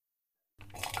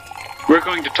We're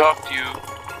going to talk to you.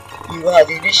 You are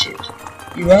the initiate.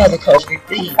 You are the cosmic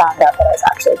being. Found out that I was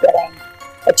actually getting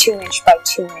a 2-inch by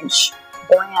 2-inch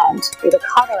brand through the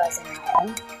cauterizing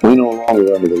iron. We no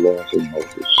longer under the laws of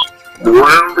Moses. The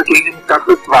world the kingdom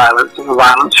suffereth violence, and the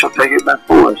violence shall take it by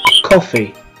force.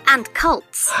 Coffee. And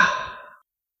cults.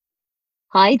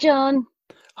 Hi, John.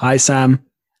 Hi, Sam.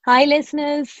 Hi,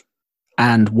 listeners.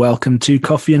 And welcome to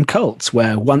Coffee and Cults,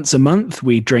 where once a month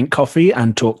we drink coffee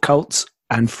and talk cults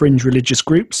and fringe religious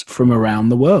groups from around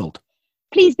the world.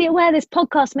 Please be aware this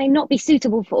podcast may not be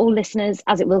suitable for all listeners,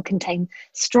 as it will contain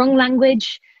strong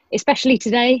language, especially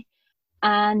today.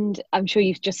 And I'm sure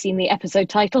you've just seen the episode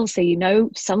title, so you know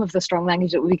some of the strong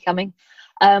language that will be coming.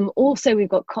 Also, we've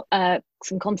got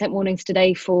some content warnings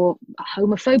today for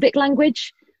homophobic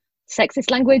language, sexist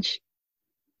language.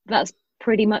 That's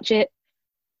pretty much it.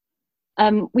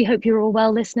 We hope you're all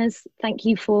well, listeners. Thank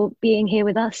you for being here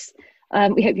with us.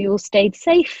 We hope you all stayed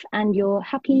safe and you're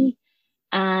happy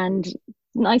and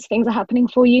nice things are happening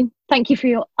for you. Thank you for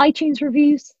your iTunes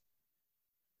reviews.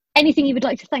 Anything you would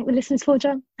like to thank the listeners for,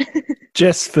 John?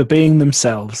 Just for being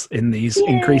themselves in these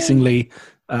increasingly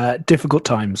difficult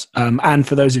times. And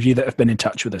for those of you that have been in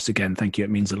touch with us, again, thank you.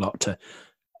 It means a lot to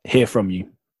hear from you.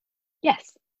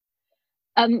 Yes.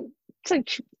 So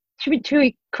should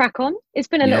we crack on? It's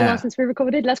been a little while since we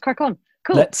recorded. Let's crack on.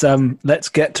 Cool. Let's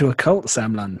get to a cult,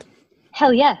 Sam Lund.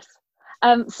 Hell yes.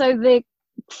 So the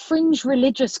fringe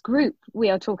religious group we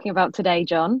are talking about today,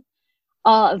 John,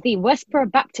 are the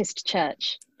Westboro Baptist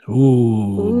Church.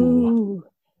 Ooh.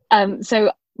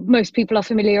 So most people are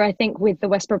familiar, I think, with the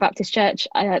Westboro Baptist Church.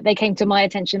 They came to my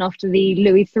attention after the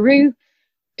Louis Theroux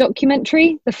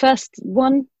documentary, the first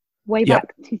one, way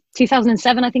back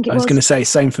 2007, I think it was. I was going to say,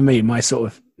 same for me. My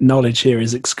sort of knowledge here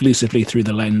is exclusively through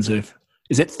the lens of,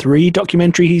 is it 3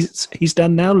 documentaries he's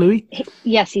done now, Louis?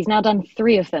 Yes, he's now done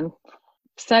 3 of them.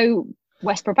 So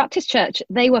Westboro Baptist Church,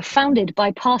 they were founded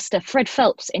by Pastor Fred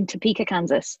Phelps in Topeka,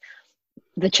 Kansas.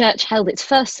 The church held its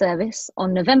first service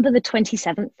on November the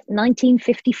 27th,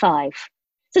 1955.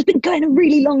 So it's been going a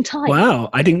really long time. Wow,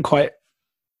 I didn't quite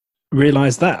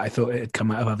realise that. I thought it had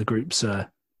come out of other groups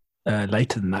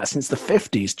later than that, since the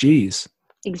 50s, geez.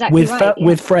 Exactly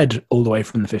with Fred all the way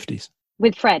from the 50s.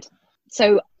 With Fred.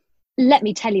 So let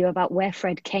me tell you about where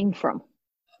Fred came from.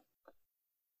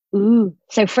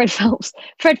 So Fred Phelps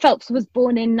was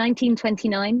born in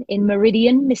 1929 in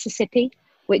Meridian, Mississippi,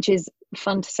 which is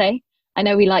fun to say. I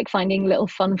know we like finding little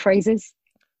fun phrases.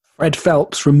 Fred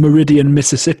Phelps from Meridian,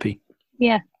 Mississippi.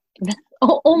 Yeah,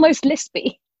 almost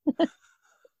lispy.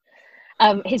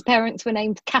 His parents were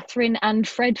named Catherine and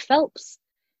Fred Phelps.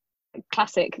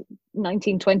 Classic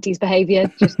 1920s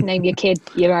behaviour. Just name your kid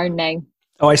your own name.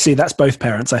 Oh, I see. That's both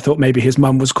parents. I thought maybe his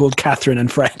mum was called Catherine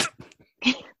and Fred.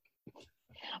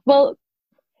 Well,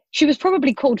 she was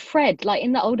probably called Fred. Like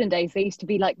in the olden days, they used to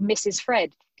be like Mrs.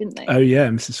 Fred, didn't they? Oh, yeah,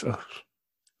 Mrs.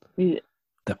 The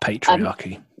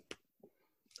patriarchy.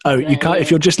 You can't.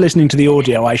 If you're just listening to the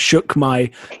audio, I shook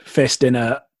my fist in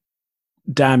a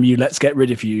damn you, let's get rid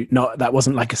of you. Not that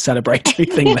wasn't like a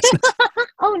celebratory thing, listeners.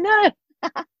 Oh,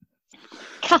 no.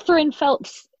 Catherine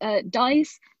Phelps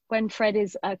dies when Fred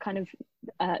is a kind of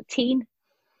teen.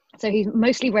 So he's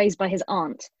mostly raised by his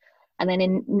aunt. And then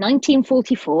in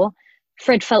 1944,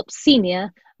 Fred Phelps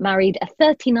Sr. married a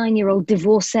 39-year-old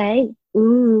divorcee.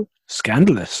 Ooh.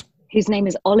 Scandalous. Whose name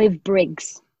is Olive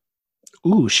Briggs.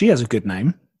 Ooh, she has a good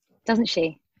name. Doesn't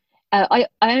she? I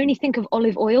only think of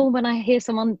olive oil when I hear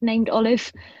someone named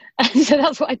Olive. So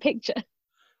that's what I picture.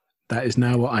 That is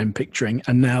now what I'm picturing.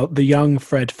 And now the young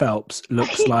Fred Phelps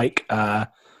looks like... what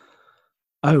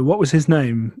was his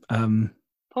name? Popeye?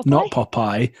 Not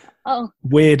Popeye. Oh.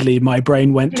 Weirdly, my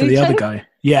brain went to the other guy.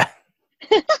 Yeah.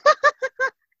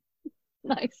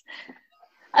 Nice.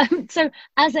 So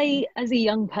as a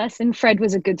young person, Fred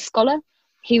was a good scholar.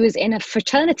 He was in a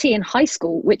fraternity in high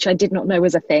school, which I did not know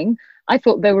was a thing. I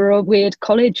thought they were a weird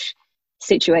college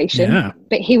situation. Yeah.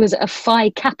 But he was a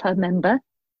Phi Kappa member.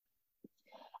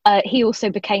 He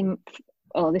also became,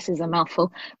 this is a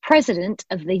mouthful, president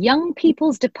of the Young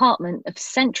People's Department of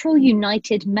Central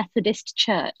United Methodist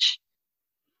Church.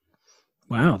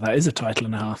 Wow, that is a title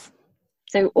and a half.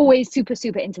 So always super,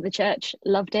 super into the church.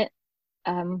 Loved it.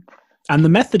 And the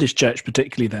Methodist Church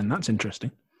particularly then, that's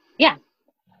interesting. Yeah.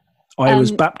 I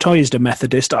was baptised a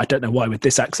Methodist. I don't know why with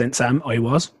this accent, Sam, I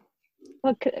was.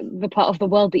 Well, the part of the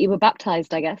world that you were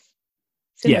baptised, I guess.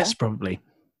 Similar. Yes, probably.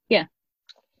 Yeah.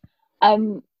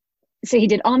 So he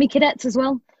did Army Cadets as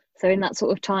well. So in that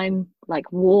sort of time,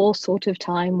 like war sort of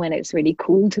time when it's really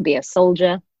cool to be a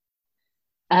soldier.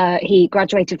 He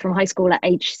graduated from high school at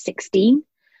age 16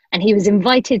 and he was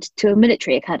invited to a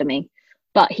military academy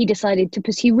but he decided to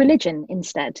pursue religion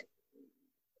instead.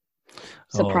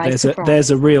 Surprise, surprise.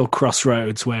 There's a real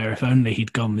crossroads where if only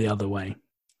he'd gone the other way.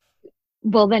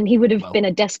 Well, then he would have been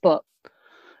a despot.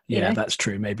 Yeah, know? That's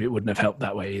true. Maybe it wouldn't have helped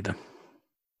that way either.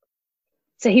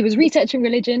 So he was researching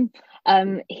religion.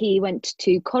 He went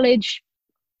to college.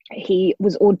 He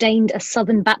was ordained a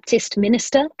Southern Baptist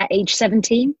minister at age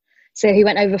 17. So he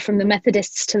went over from the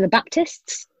Methodists to the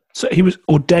Baptists. So he was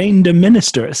ordained a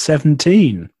minister at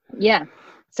 17. Yeah.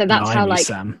 So that's how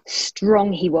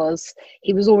strong he was.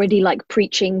 He was already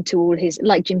preaching to all his,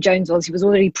 like Jim Jones was, he was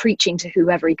already preaching to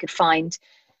whoever he could find.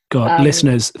 God,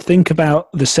 listeners, think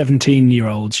about the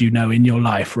 17-year-olds you know in your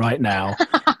life right now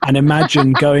and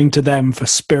imagine going to them for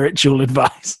spiritual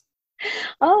advice.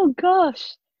 Oh,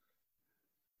 gosh.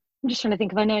 I'm just trying to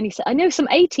think if I know any. I know some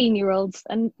 18-year-olds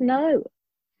and no.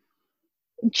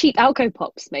 Cheap Alco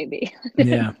Pops, maybe.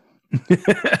 Yeah.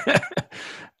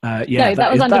 No,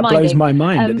 that blows my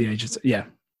mind at the age of... Yeah.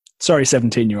 Sorry,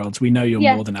 17-year-olds. We know you're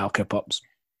more than Alco Pops.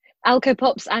 Alco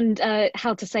Pops and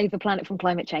How to Save the Planet from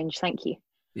Climate Change. Thank you.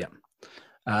 Yeah.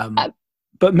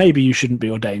 But maybe you shouldn't be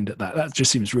ordained at that. That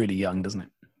just seems really young, doesn't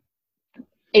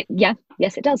it?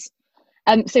 Yes, it does.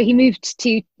 So he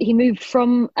moved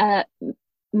from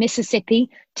Mississippi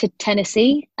to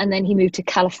Tennessee, and then he moved to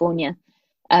California.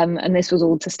 And this was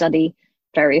all to study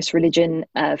various religion,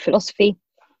 philosophy,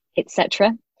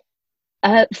 etc.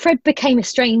 Fred became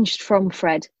estranged from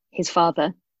Fred, his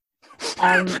father.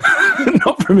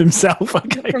 Not from himself,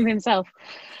 okay. From himself.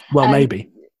 Well, maybe.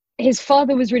 His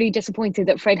father was really disappointed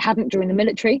that Fred hadn't joined the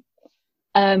military.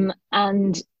 And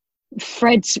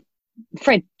Fred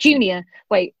Jr.,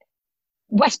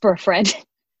 Westboro Fred.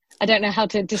 I don't know how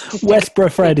to just...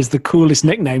 Westboro Fred is the coolest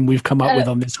nickname we've come up with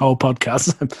on this whole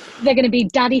podcast. They're going to be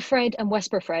Daddy Fred and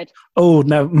Westboro Fred. Oh,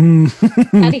 no.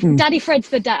 Daddy Fred's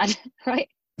the dad, right?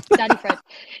 Daddy Fred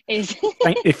is...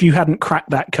 If you hadn't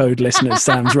cracked that code, listeners,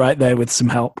 Sam's right there with some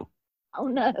help. Oh,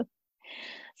 no.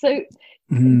 So...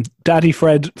 Daddy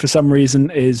Fred, for some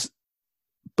reason, is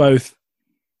both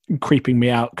creeping me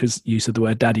out because use of the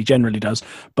word daddy generally does,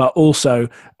 but also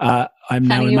I'm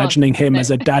now imagining him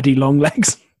as a daddy long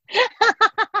legs.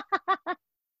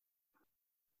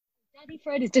 Daddy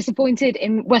Fred is disappointed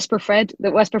in Westboro Fred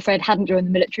that Westboro Fred hadn't joined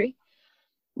the military.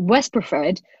 Westboro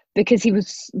Fred, because he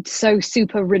was so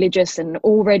super religious and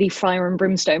already fire and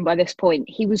brimstone by this point,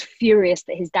 he was furious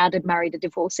that his dad had married a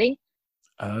divorcee.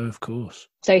 Oh, of course.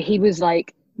 So he was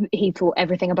he thought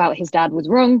everything about his dad was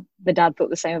wrong. The dad thought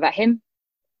the same about him.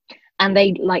 And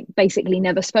they basically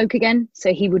never spoke again.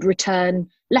 So he would return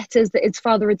letters that his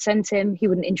father had sent him. He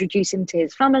wouldn't introduce him to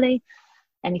his family,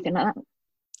 anything like that.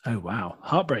 Oh, wow.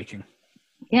 Heartbreaking.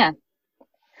 Yeah.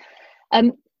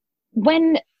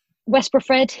 When Westboro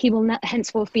Fred, he will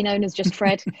henceforth be known as just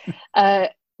Fred,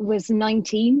 was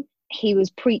 19, he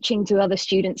was preaching to other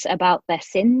students about their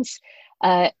sins,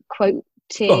 quoting...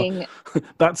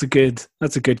 That's a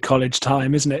good college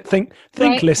time, isn't it? Think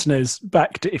right. Listeners,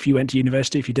 back to if you went to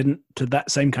university, if you didn't, to that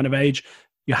same kind of age,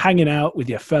 you're hanging out with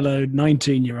your fellow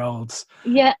 19-year-olds.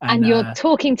 Yeah, and you're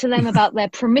talking to them about their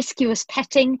promiscuous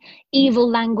petting, evil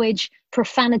language,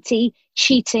 profanity,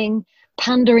 cheating,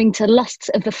 pandering to lusts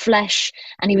of the flesh,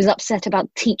 and he was upset about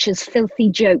teachers' filthy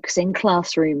jokes in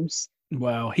classrooms.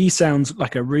 Wow, he sounds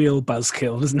like a real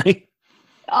buzzkill, doesn't he?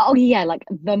 Oh, yeah,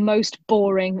 the most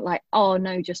boring, oh,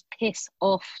 no, just piss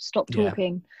off, stop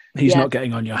talking. Yeah. He's not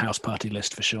getting on your house party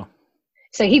list for sure.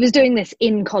 So he was doing this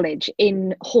in college,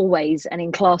 in hallways and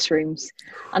in classrooms.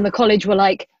 And the college were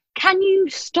like, can you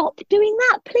stop doing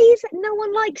that, please? No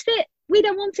one likes it. We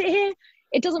don't want it here.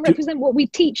 It doesn't represent what we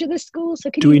teach at this school. So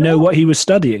do we know what he was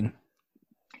studying?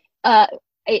 It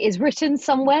is written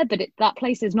somewhere, but that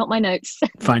place is not my notes.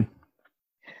 Fine.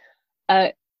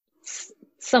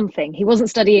 Something. He wasn't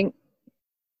studying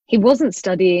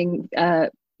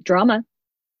drama.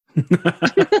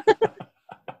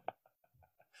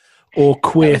 Or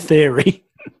queer theory.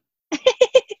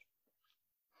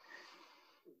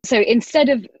 So instead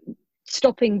of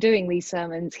stopping doing these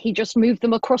sermons, he just moved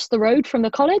them across the road from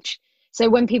the college. So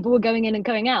when people were going in and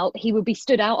going out, he would be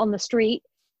stood out on the street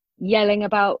yelling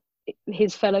about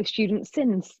his fellow students'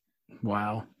 sins.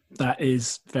 Wow, that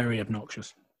is very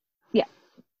obnoxious. Yeah.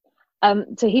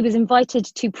 So he was invited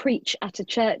to preach at a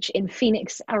church in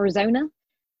Phoenix, Arizona,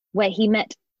 where he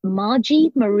met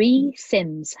Margie Marie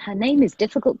Sims. Her name is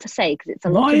difficult to say because it's a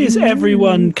lot. Why is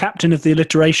everyone captain of the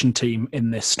alliteration team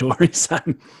in this story,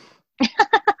 Sam?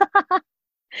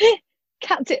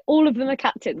 All of them are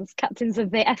captains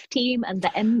of the F team and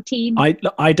the M team.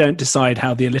 I don't decide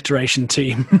how the alliteration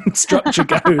team structure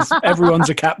goes.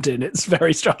 Everyone's a captain. It's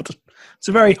very structured. It's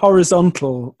a very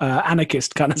horizontal,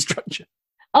 anarchist kind of structure.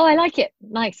 Oh, I like it.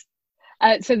 Nice.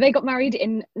 So they got married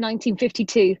in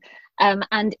 1952.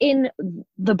 And in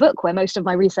the book where most of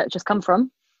my research has come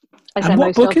from, and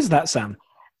what book is that, Sam?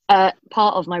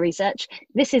 Part of my research.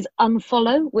 This is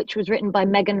Unfollow, which was written by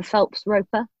Megan Phelps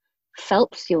Roper.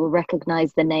 Phelps, you'll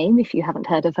recognize the name if you haven't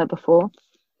heard of her before.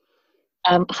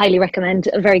 Highly recommend.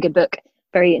 A very good book.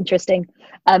 Very interesting.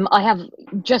 I have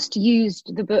just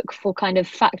used the book for kind of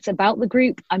facts about the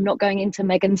group. I'm not going into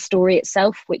Megan's story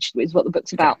itself, which is what the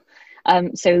book's about.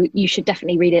 So you should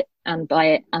definitely read it and buy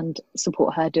it and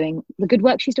support her doing the good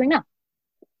work she's doing now.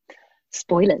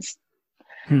 Spoilers.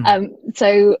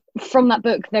 So from that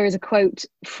book, there is a quote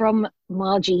from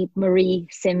Margie Marie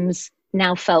Sims,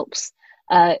 now Phelps.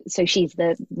 So she's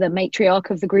the matriarch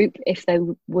of the group, if there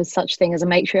was such thing as a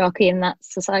matriarchy in that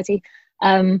society.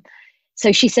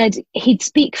 So she said he'd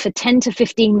speak for 10 to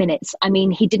 15 minutes. I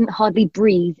mean, he didn't hardly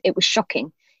breathe. It was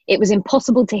shocking. It was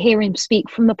impossible to hear him speak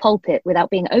from the pulpit without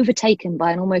being overtaken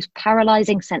by an almost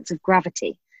paralyzing sense of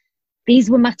gravity. These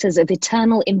were matters of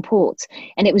eternal import,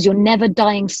 and it was your never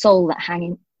dying soul that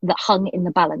hung in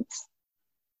the balance.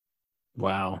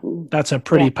 Wow. That's a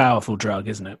pretty powerful drug,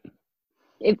 isn't it?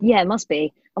 It must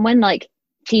be. And when like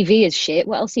TV is shit,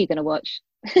 what else are you going to watch?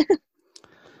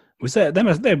 Was there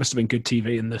must have been good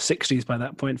TV in the 60s by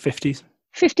that point, 50s?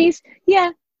 50s,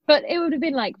 yeah. But it would have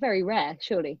been like very rare,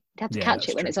 surely. You'd have to catch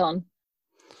it when it's on.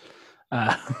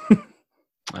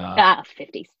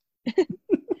 50s.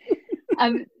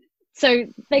 So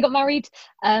they got married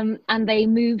and they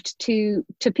moved to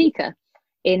Topeka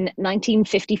in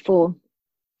 1954.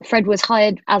 Fred was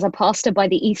hired as a pastor by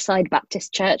the Eastside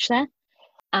Baptist Church there.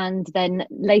 And then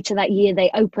later that year, they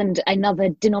opened another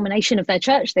denomination of their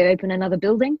church. They opened another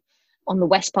building on the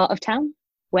west part of town,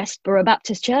 Westboro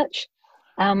Baptist Church.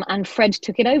 And Fred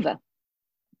took it over.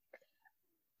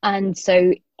 And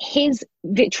so his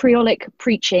vitriolic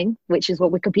preaching, which is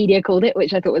what Wikipedia called it,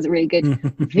 which I thought was really good,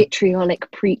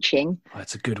 vitriolic preaching.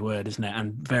 That's a good word, isn't it?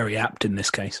 And very apt in this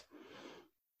case.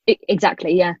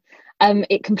 Exactly, yeah.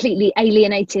 It completely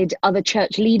alienated other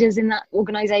church leaders in that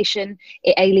organization.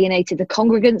 It alienated the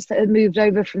congregants that had moved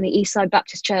over from the Eastside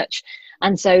Baptist Church.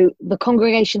 And so the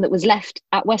congregation that was left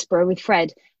at Westboro with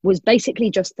Fred was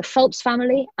basically just the Phelps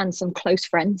family and some close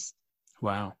friends.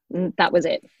 Wow. And that was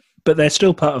it. But they're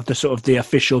still part of the sort of the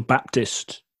official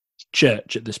Baptist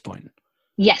church at this point?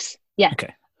 Yes, yeah.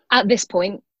 Okay. At this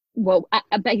point, well,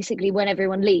 basically when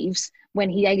everyone leaves,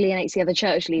 when he alienates the other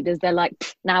church leaders, they're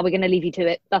like, now we're going to leave you to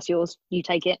it. That's yours. You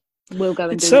take it. We'll go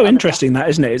and it's do it. It's so interesting that,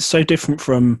 isn't it? It's so different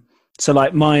from, so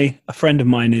like a friend of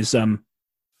mine is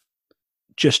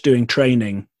just doing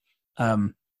training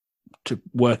to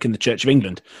work in the Church of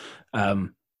England.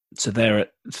 So they're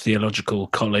at theological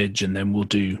college, and then we'll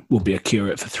be a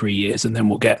curate for 3 years, and then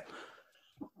we'll get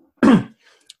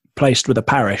placed with a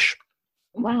parish.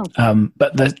 Wow.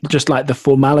 But just like the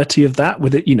formality of that,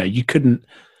 with it, you couldn't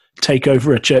take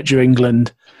over a Church of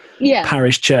England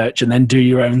parish church and then do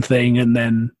your own thing and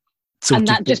then sort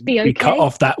of just be okay? Be cut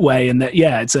off that way. And that,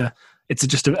 it's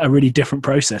just a really different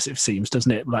process, it seems,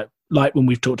 doesn't it? Like when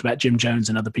we've talked about Jim Jones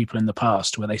and other people in the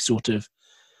past, where they sort of,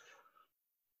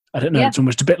 I don't know, it's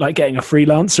almost a bit like getting a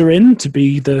freelancer in to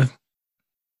be the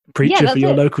preacher for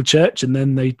your local church, and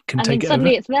then they can take it over. And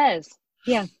suddenly it's theirs.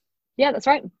 Yeah, that's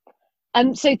right.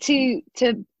 So to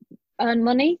earn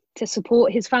money, to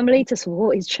support his family, to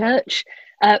support his church,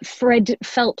 Fred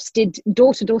Phelps did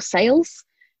door-to-door sales.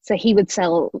 So he would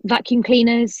sell vacuum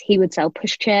cleaners, he would sell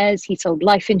pushchairs, he sold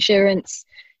life insurance,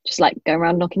 just like going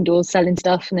around knocking doors, selling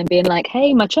stuff, and then being like,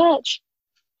 hey, my church.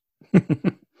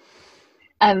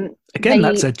 Again,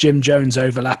 that's a Jim Jones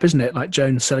overlap, isn't it? Like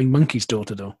Jones selling monkeys door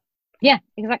to door. Yeah,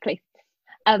 exactly.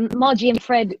 Margie and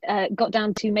Fred got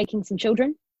down to making some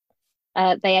children.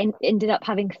 They ended up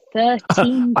having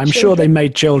 13 I'm sure they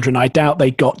made children. I doubt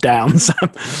they got down.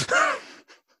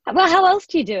 Well, how else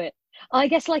do you do it? I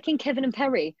guess like in Kevin and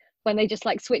Perry, when they just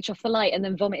like switch off the light and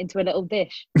then vomit into a little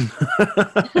dish.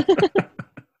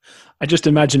 I just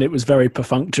imagine it was very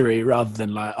perfunctory rather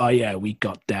than like, oh yeah, we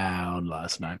got down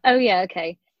last night. Oh yeah,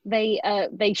 okay.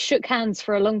 They shook hands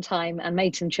for a long time and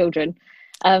made some children.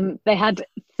 They had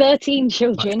 13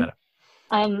 children.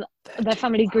 Their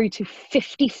family grew to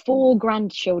 54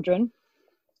 grandchildren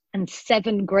and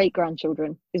 7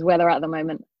 great-grandchildren is where they're at the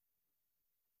moment.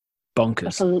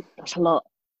 Bonkers. That's a lot.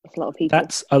 That's a lot of people.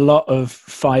 That's a lot of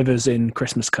fivers in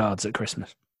Christmas cards at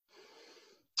Christmas.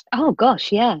 Oh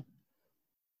gosh, yeah.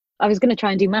 I was going to try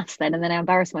and do maths then, and then I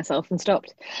embarrassed myself and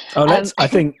stopped. Oh, I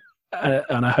think,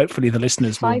 and hopefully the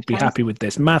listeners will be happy with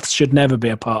this. Maths should never be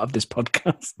a part of this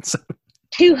podcast. So.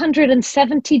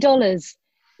 $270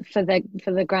 for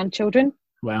the grandchildren.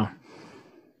 Wow.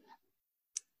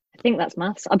 I think that's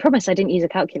maths. I promise I didn't use a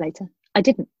calculator. I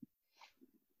didn't.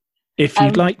 If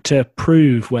you'd like to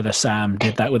prove whether Sam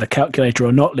did that with a calculator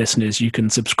or not, listeners, you can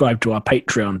subscribe to our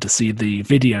Patreon to see the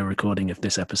video recording of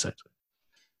this episode.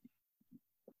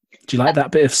 Do you like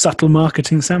that bit of subtle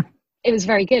marketing, Sam? It was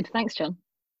very good. Thanks, John.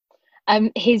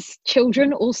 His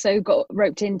children also got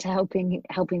roped into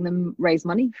helping them raise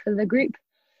money for the group.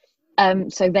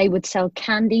 So they would sell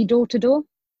candy door to door.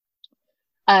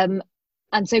 And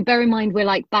so bear in mind, we're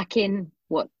like back in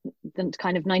the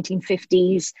kind of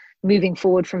 1950s, moving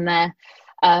forward from there.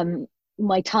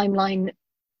 My timeline,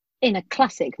 in a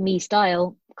classic me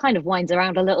style, kind of winds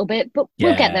around a little bit, but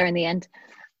we'll get there in the end.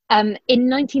 In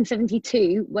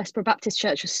 1972, Westboro Baptist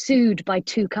Church was sued by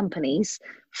 2 companies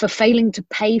for failing to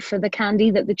pay for the candy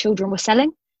that the children were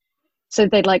selling. So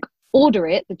they'd like order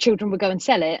it, the children would go and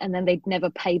sell it, and then they'd never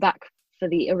pay back for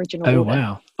the original order.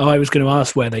 Wow. Oh, I was going to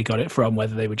ask where they got it from,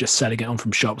 whether they were just selling it on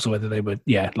from shops or whether they were,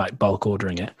 like bulk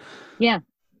ordering it. Yeah.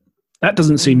 That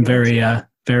doesn't seem very,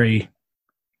 very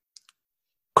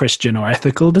Christian or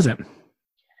ethical, does it?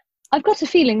 I've got a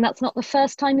feeling that's not the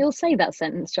first time you'll say that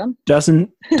sentence, John.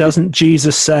 Doesn't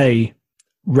Jesus say,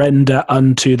 render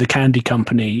unto the candy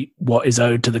company what is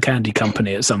owed to the candy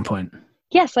company at some point?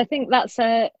 Yes, I think that's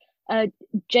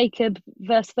Jacob,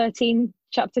 verse 13,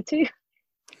 chapter 2.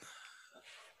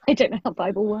 I don't know how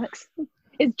Bible works.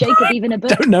 Is Jacob even a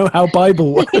book? I don't know how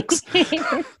Bible works.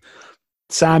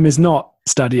 Sam is not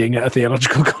studying at a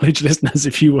theological college, listeners,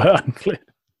 if you were unclear.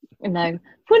 No.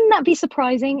 Wouldn't that be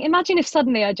surprising? Imagine if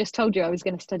suddenly I just told you I was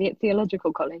going to study at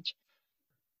theological college.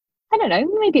 I don't know.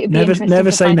 Maybe it would be interesting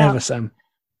never to say find never, out. Sam.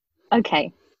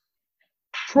 Okay.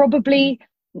 Probably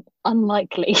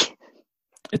unlikely.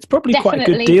 It's probably quite a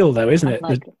good deal, though, isn't it?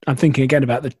 Unlikely. I'm thinking again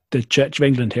about the Church of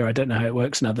England here. I don't know how it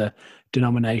works in other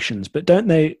denominations, but don't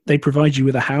they provide you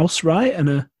with a house, right? And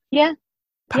a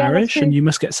parish, and you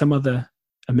must get some other.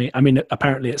 I mean,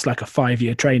 apparently it's like a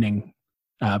 5-year training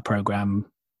program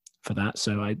for that.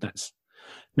 So that's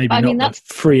maybe not the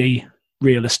free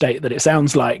real estate that it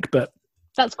sounds like, but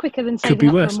that's quicker than saving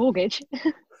up for a mortgage.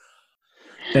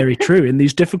 Very true. In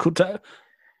these difficult times.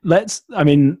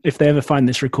 If they ever find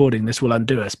this recording, this will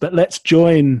undo us, but let's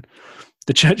join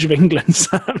the Church of England,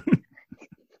 Sam,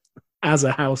 as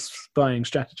a house buying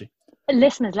strategy.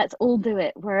 Listeners, let's all do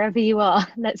it wherever you are.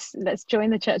 Let's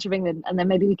join the Church of England, and then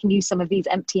maybe we can use some of these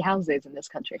empty houses in this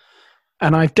country.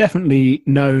 And I've definitely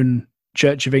known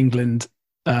Church of England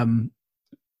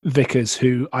vicars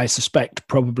who I suspect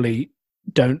probably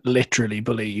don't literally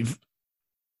believe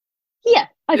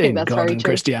I think that's God very and true.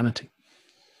 Christianity.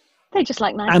 They just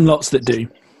like nice. And lots that do.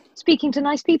 Speaking to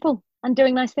nice people and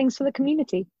doing nice things for the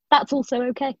community. That's also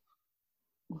okay.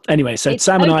 Anyway, so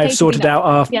Sam and I have sorted out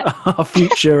our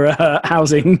future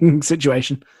housing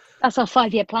situation. That's our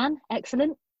 5-year plan.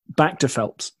 Excellent. Back to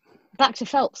Phelps.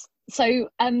 So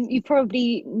you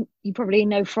probably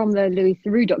know from the Louis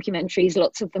Theroux documentaries,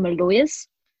 lots of them are lawyers.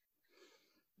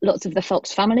 Lots of the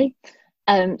Phelps family.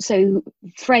 So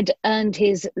Fred earned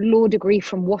his law degree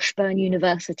from Washburn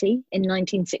University in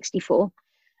 1964,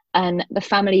 and the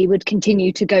family would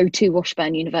continue to go to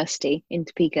Washburn University in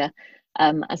Topeka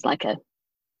as like a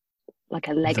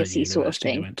legacy sort of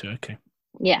thing. He went to, okay.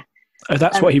 Yeah. Oh,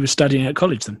 that's what he was studying at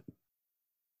college then?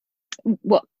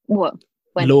 What? When?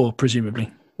 Law, presumably.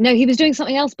 No, he was doing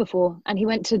something else before, and he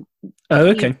went to... Oh,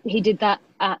 okay. He did that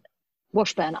at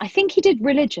Washburn. I think he did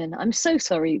religion. I'm so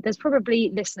sorry. There's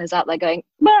probably listeners out there going,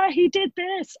 he did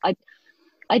this.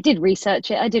 I did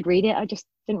research it. I did read it. I just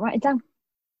didn't write it down.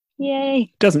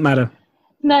 Yay. Doesn't matter.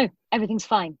 No, everything's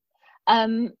fine.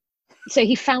 So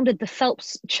he founded the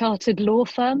Phelps Chartered Law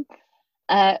Firm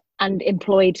and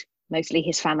employed mostly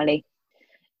his family.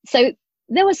 So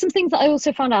there were some things that I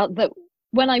also found out that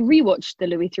when I rewatched the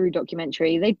Louis Theroux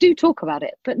documentary, they do talk about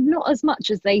it, but not as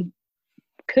much as they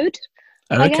could,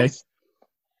 I guess.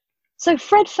 So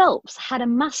Fred Phelps had a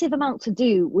massive amount to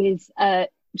do with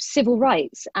civil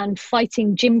rights and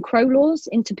fighting Jim Crow laws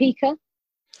in Topeka.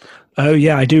 Oh,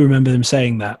 yeah, I do remember them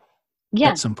saying that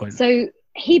at some point. So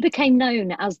he became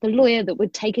known as the lawyer that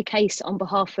would take a case on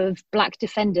behalf of black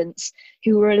defendants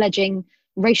who were alleging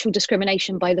racial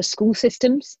discrimination by the school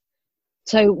systems.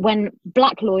 So when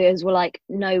black lawyers were like,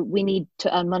 no, we need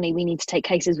to earn money, we need to take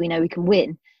cases we know we can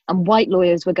win, and white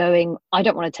lawyers were going, I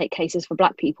don't want to take cases for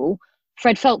black people,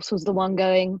 Fred Phelps was the one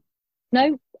going,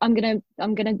 no, I'm gonna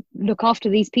look after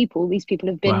these people. These people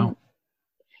have been,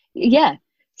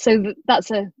 So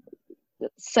that's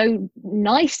so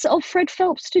nice of Fred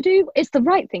Phelps to do. It's the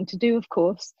right thing to do, of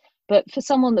course, but for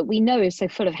someone that we know is so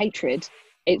full of hatred,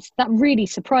 that really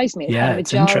surprised me.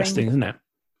 It's interesting, isn't it?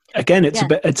 Again,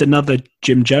 it's another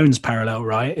Jim Jones parallel,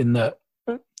 right? In that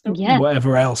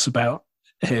whatever else about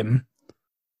him,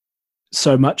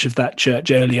 so much of that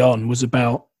church early on was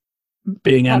about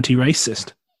being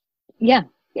anti-racist.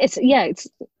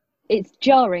 It's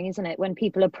jarring, isn't it, when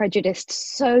people are prejudiced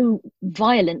so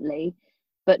violently,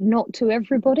 but not to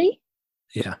everybody.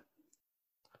 Yeah.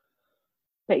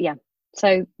 But yeah,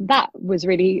 so that was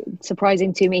really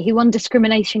surprising to me. He won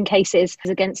discrimination cases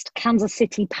against Kansas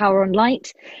City Power and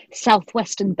Light,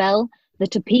 Southwestern Bell, the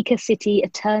Topeka City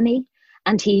Attorney,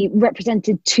 and he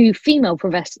represented 2 female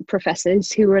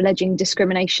professors who were alleging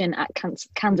discrimination at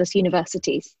Kansas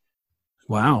universities.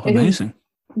 Wow, amazing.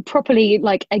 Properly,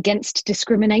 like, against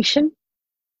discrimination.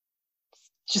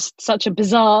 Just such a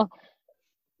bizarre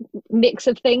mix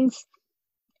of things.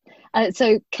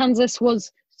 So Kansas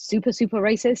was super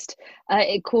racist.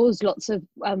 It caused lots of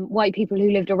white people who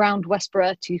lived around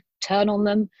Westboro to turn on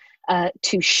them,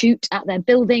 to shoot at their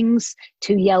buildings,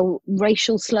 to yell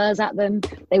racial slurs at them.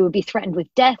 They would be threatened with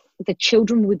death. The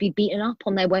children would be beaten up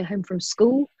on their way home from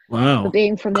school for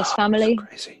being from this family.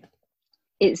 That's crazy.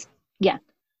 It's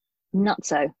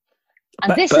nutso.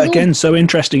 And But again, so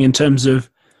interesting in terms of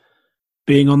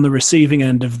being on the receiving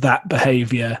end of that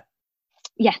behaviour.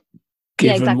 Yeah.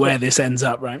 Given exactly. where this ends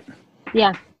up, right?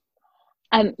 Yeah.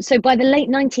 So by the late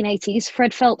 1980s,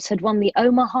 Fred Phelps had won the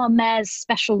Omaha Mayor's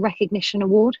Special Recognition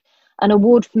Award, an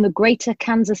award from the Greater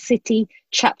Kansas City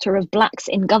Chapter of Blacks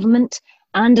in Government,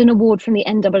 and an award from the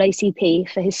NAACP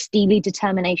for his steely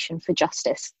determination for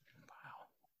justice.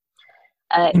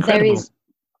 There is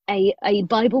a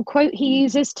Bible quote he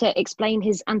uses to explain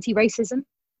his anti-racism.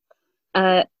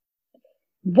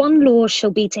 One law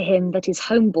shall be to him that is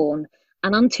homeborn,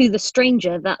 and unto the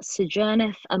stranger that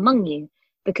sojourneth among you,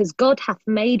 because God hath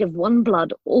made of one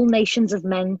blood all nations of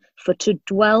men for to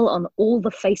dwell on all the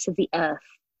face of the earth.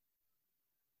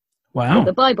 Wow. So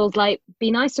the Bible's like,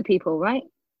 be nice to people, right?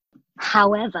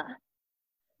 However,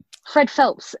 Fred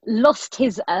Phelps lost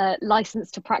his license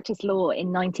to practice law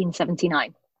in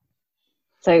 1979.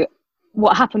 So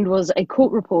what happened was a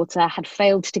court reporter had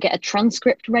failed to get a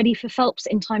transcript ready for Phelps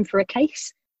in time for a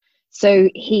case. So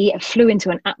he flew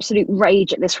into an absolute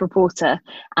rage at this reporter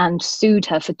and sued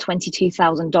her for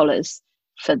 $22,000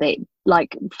 for the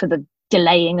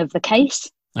delaying of the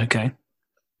case. Okay.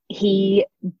 He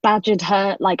badgered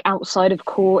her like outside of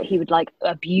court. He would like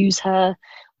abuse her,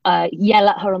 yell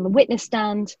at her on the witness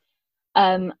stand.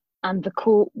 And the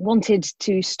court wanted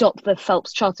to stop the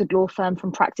Phelps Chartered Law Firm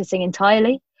from practicing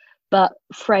entirely, but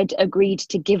Fred agreed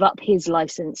to give up his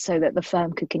license so that the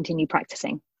firm could continue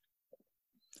practicing.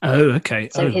 Oh, okay.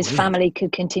 So his family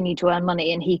could continue to earn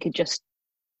money and he could just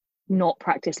not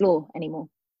practice law anymore.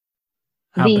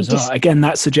 How bizarre. Again,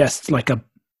 that suggests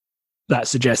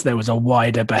there was a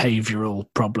wider behavioural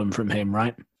problem from him,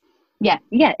 right? Yeah,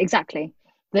 exactly.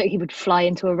 That he would fly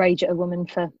into a rage at a woman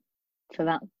for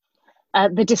that.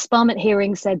 The disbarment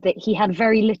hearing said that he had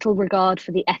very little regard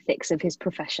for the ethics of his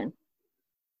profession.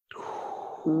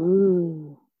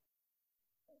 Ooh.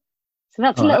 So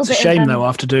that's a little bit. It's a shame, though,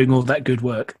 after doing all that good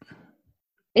work,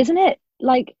 isn't it?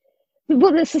 Like,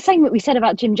 well, it's the same that we said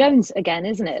about Jim Jones again,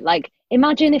 isn't it? Like,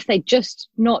 imagine if they'd just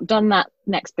not done that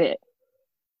next bit.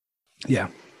 Yeah.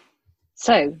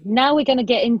 So now we're going to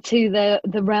get into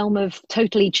the realm of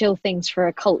totally chill things for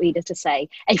a cult leader to say,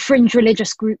 a fringe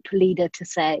religious group leader to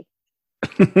say.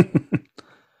 Mate,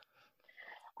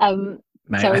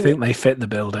 I think they fit the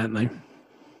bill, don't they?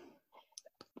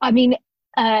 I mean,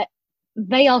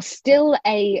 they are still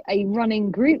a running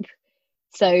group,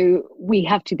 so we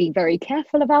have to be very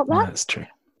careful about that. That's true.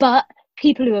 But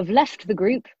people who have left the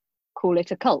group call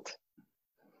it a cult.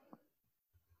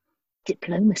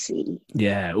 Diplomacy.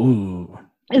 Yeah, ooh.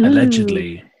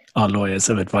 Allegedly, our lawyers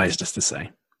have advised us to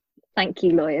say. Thank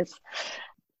you, lawyers.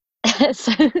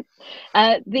 So,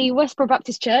 the Westboro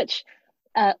Baptist Church,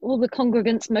 all the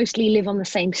congregants mostly live on the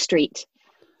same street.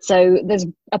 So there's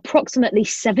approximately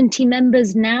 70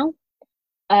 members now.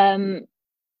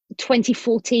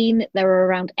 2014, there were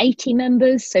around 80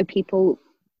 members. So people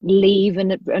leave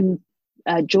and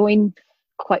join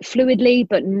quite fluidly,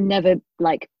 but never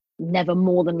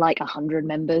more than like 100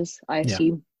 members, I assume.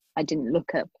 Yeah. I didn't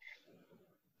look up,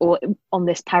 or on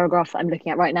this paragraph that I'm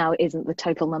looking at right now, isn't the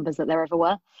total numbers that there ever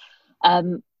were.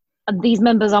 And these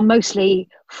members are mostly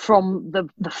from the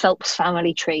Phelps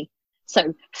family tree.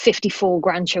 So 54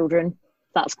 grandchildren.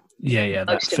 That's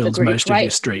that fills most of your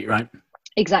street, right?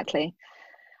 Exactly.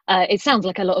 It sounds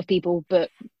like a lot of people, but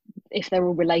if they're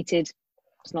all related,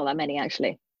 it's not that many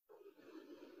actually.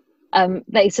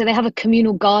 They have a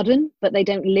communal garden, but they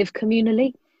don't live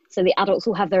communally. So the adults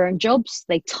all have their own jobs.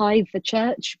 They tithe the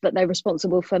church, but they're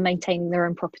responsible for maintaining their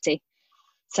own property.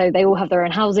 So they all have their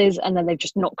own houses, and then they've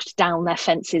just knocked down their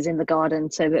fences in the garden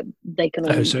so that they can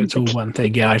all... Oh, so it's all one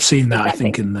thing. Yeah, I've seen that, Exactly.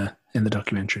 I think, in the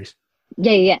documentaries.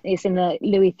 Yeah. It's in the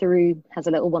Louis Theroux has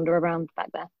a little wander around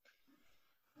back there.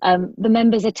 The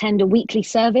members attend a weekly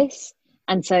service,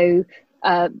 and so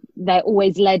they're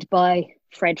always led by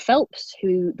Fred Phelps,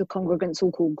 who the congregants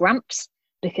all call Gramps,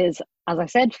 because, as I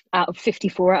said, out of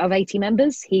 54 out of 80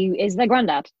 members, he is their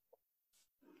granddad.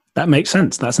 That makes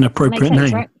sense. That's an appropriate Makes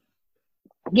sense, name. right?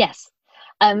 Yes.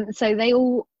 So they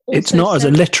all... It's not as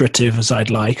alliterative as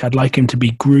I'd like. I'd like him to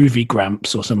be Groovy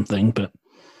Gramps or something, but...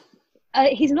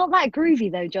 he's not that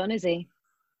groovy, though, John, is he?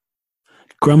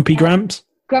 Grumpy Gramps?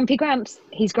 Grumpy Gramps.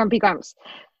 He's Grumpy Gramps.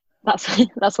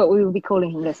 That's what we will be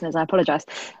calling him, listeners. I apologise.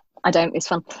 I don't. It's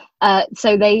fun.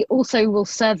 So they also will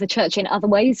serve the church in other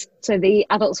ways. So the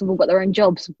adults have all got their own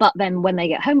jobs, but then when they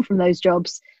get home from those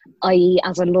jobs, i.e.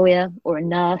 as a lawyer or a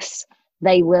nurse,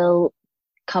 they will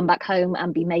come back home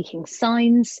and be making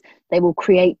signs. They will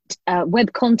create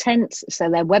web content. So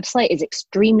their website is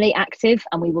extremely active,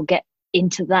 and we will get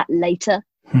into that later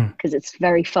because it's a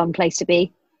very fun place to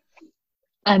be.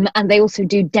 And they also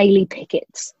do daily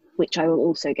pickets, which I will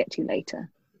also get to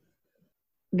later.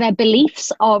 Their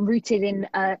beliefs are rooted in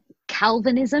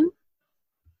Calvinism,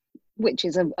 which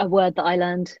is a word that I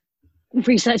learned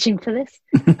researching for this,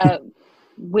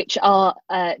 which are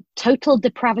total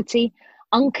depravity,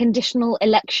 unconditional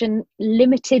election,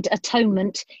 limited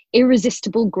atonement,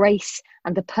 irresistible grace,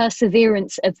 and the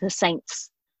perseverance of the saints.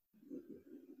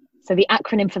 So the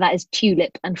acronym for that is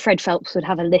TULIP, and Fred Phelps would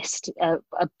have a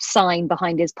sign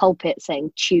behind his pulpit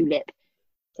saying TULIP.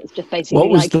 So it's just basically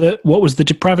what was the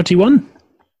depravity one?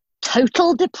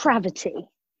 Total depravity.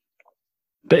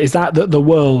 But is that the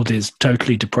world is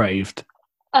totally depraved?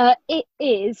 It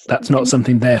is. That's not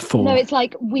something they're for. No, it's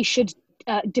like we should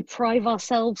deprive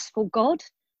ourselves for God.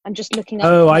 I'm just looking at...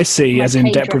 Oh, I see. As in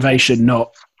page deprivation,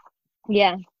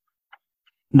 reference.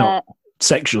 not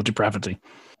sexual depravity.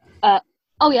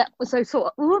 Oh, yeah. So,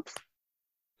 whoops.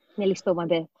 Nearly spilled my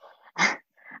beer.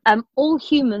 All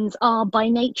humans are by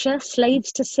nature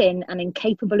slaves to sin and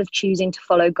incapable of choosing to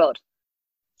follow God.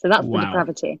 So that's the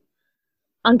depravity.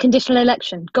 Unconditional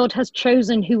election. God has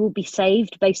chosen who will be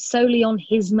saved based solely on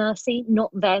his mercy,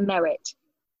 not their merit.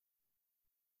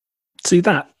 See,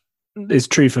 that is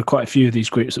true for quite a few of these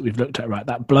groups that we've looked at, right?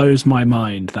 That blows my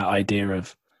mind, that idea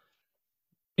of,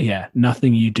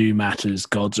 nothing you do matters.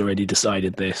 God's already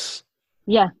decided this.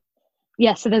 Yeah.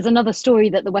 So there's another story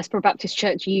that the Westboro Baptist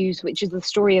Church used, which is the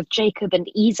story of Jacob and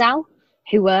Esau,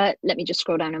 who were, let me just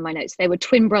scroll down in my notes, they were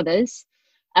twin brothers,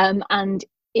 and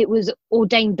it was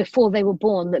ordained before they were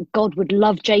born that God would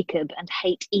love Jacob and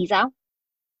hate Esau.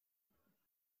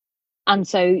 And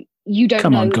so you don't know...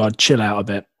 Come on, God, chill out a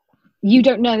bit. You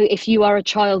don't know if you are a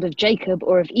child of Jacob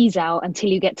or of Esau until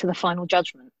you get to the final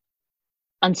judgment.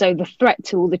 And so the threat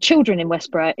to all the children in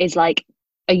Westboro is like,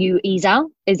 are you Esau?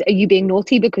 Are you being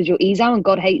naughty because you're Esau and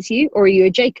God hates you? Or are you a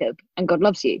Jacob and God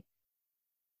loves you?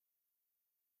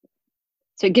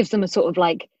 So it gives them a sort of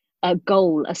like a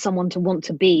goal, as someone to want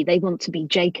to be. They want to be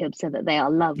Jacob so that they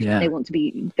are loved. Yeah. They want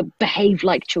to behave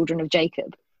like children of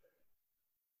Jacob.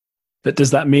 But does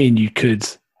that mean you could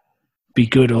be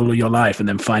good all of your life and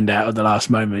then find out at the last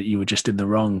moment you were just in the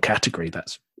wrong category?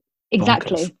 That's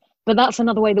exactly bonkers. But that's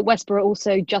another way that Westboro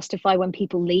also justify when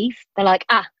people leave. They're like,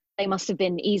 they must have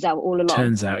been Esau all along.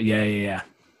 Turns out, yeah.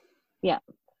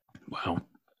 Wow.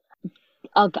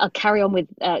 I'll carry on with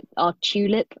our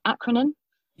TULIP acronym.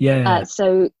 Yeah.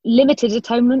 So limited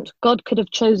atonement. God could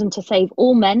have chosen to save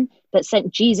all men, but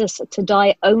sent Jesus to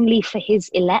die only for his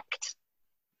elect.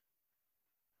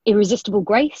 Irresistible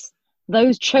grace.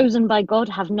 Those chosen by God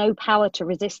have no power to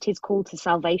resist his call to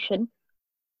salvation.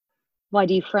 Why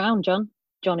do you frown, John?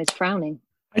 John is frowning.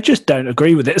 I just don't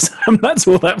agree with it, Sam. That's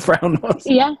all that frown was.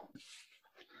 Yeah.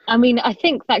 I mean, I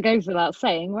think that goes without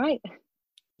saying, right?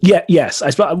 Yeah, yes. I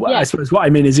suppose what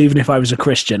I mean is, even if I was a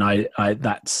Christian,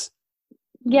 that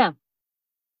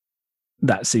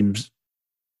seems,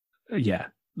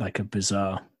 like a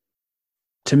bizarre,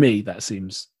 to me, that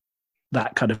seems,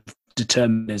 that kind of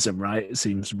determinism, right? It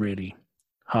seems really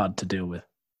hard to deal with.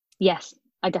 Yes,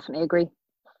 I definitely agree.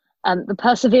 The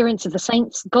perseverance of the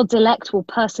saints. God's elect will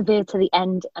persevere to the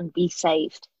end and be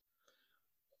saved.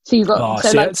 So you've got.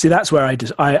 See, that's where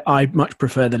I much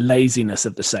prefer the laziness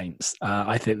of the saints.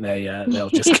 I think they'll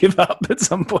just give up at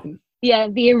some point. Yeah,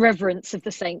 the irreverence of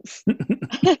the saints.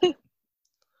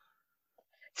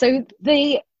 So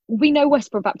we know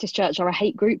Westboro Baptist Church are a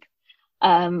hate group.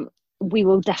 We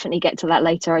will definitely get to that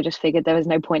later. I just figured there was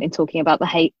no point in talking about the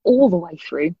hate all the way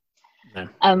through.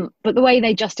 No. But the way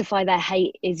they justify their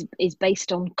hate is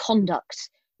based on conduct,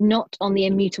 not on the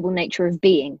immutable nature of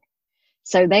being.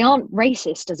 So they aren't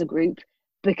racist as a group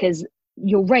because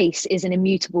your race is an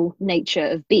immutable nature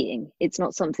of being. It's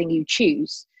not something you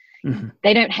choose. Mm-hmm.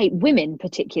 They don't hate women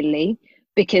particularly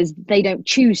because they don't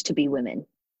choose to be women.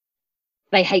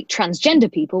 They hate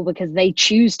transgender people because they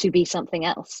choose to be something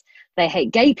else. They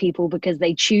hate gay people because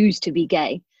they choose to be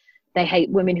gay. They hate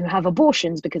women who have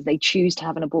abortions because they choose to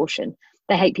have an abortion.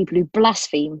 They hate people who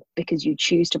blaspheme because you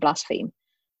choose to blaspheme.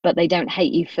 But they don't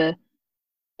hate you for,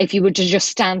 if you were to just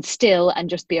stand still and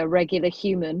just be a regular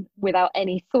human without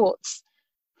any thoughts,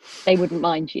 they wouldn't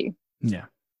mind you. Yeah.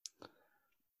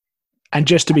 And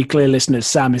just to be clear, listeners,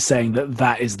 Sam is saying that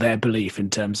that is their belief in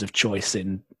terms of choice,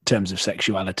 in terms of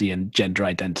sexuality and gender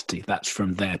identity. That's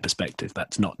from their perspective.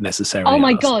 That's not necessarily Oh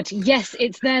my ours. God, yes,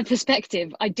 it's their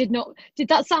perspective. Did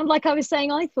that sound like I was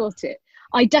saying I thought it?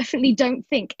 I definitely don't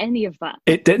think any of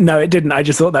that. No, it didn't. I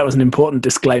just thought that was an important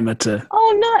disclaimer to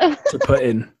to put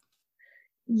in.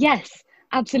 Yes,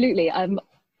 absolutely.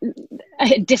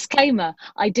 Disclaimer,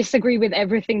 I disagree with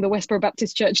everything the Westboro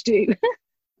Baptist Church do.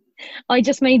 I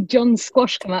just made John's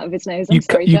squash come out of his nose.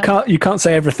 You can't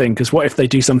say everything, because what if they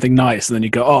do something nice and then you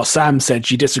go, oh, Sam said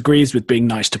she disagrees with being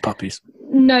nice to puppies.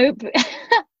 Nope.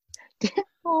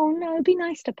 Oh no, be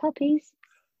nice to puppies.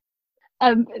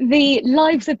 The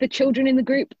lives of the children in the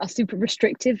group are super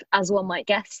restrictive, as one might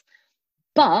guess,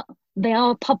 but they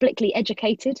are publicly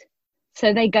educated.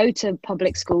 So they go to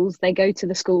public schools, they go to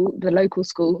the local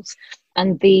schools,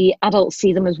 and the adults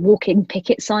see them as walking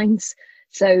picket signs.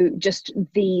 So just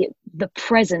the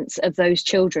presence of those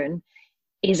children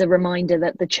is a reminder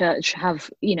that the church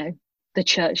the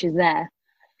church is there.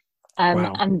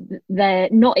 Wow. And they're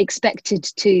not expected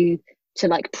to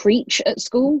like preach at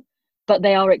school, but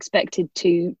they are expected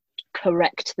to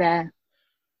correct their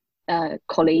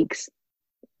colleagues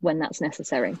when that's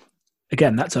necessary.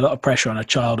 Again, that's a lot of pressure on a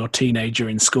child or teenager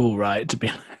in school, right? To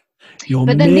be your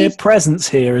mere presence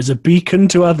here is a beacon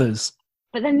to others.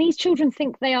 But then these children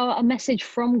think they are a message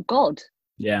from God.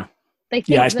 Yeah. They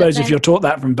think I suppose if you're taught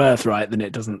that from birth, right, then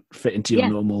it doesn't fit into your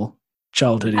normal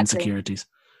childhood insecurities.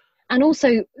 And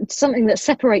also something that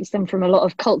separates them from a lot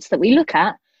of cults that we look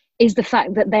at is the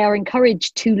fact that they are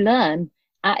encouraged to learn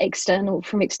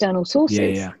from external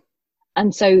sources. Yeah.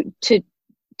 And so to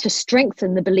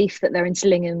strengthen the belief that they're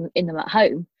instilling in them at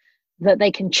home, that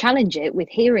they can challenge it with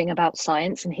hearing about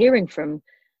science and hearing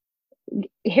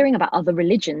about other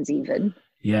religions even.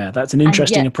 Yeah, that's an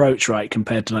interesting approach, right,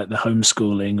 compared to like the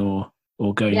homeschooling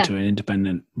or going to an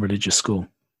independent religious school.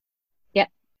 Yeah.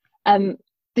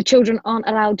 The children aren't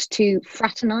allowed to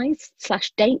fraternize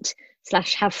 /date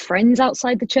 /have friends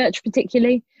outside the church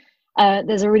particularly.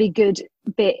 There's a really good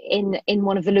bit in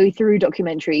one of the Louis Theroux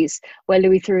documentaries where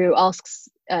Louis Theroux asks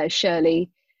Shirley,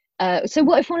 so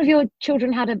what if one of your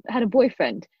children had a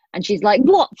boyfriend? And she's like,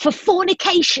 what, for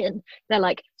fornication? They're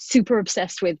like super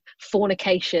obsessed with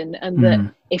fornication, and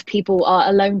that if people are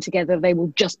alone together, they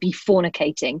will just be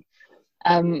fornicating.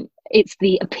 It's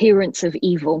the appearance of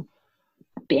evil,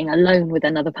 being alone with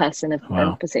another person of an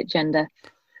opposite gender.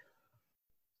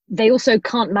 They also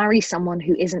can't marry someone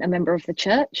who isn't a member of the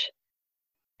church,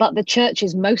 but the church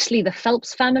is mostly the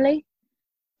Phelps family.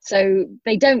 So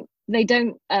they don't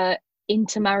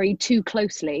intermarry too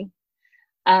closely.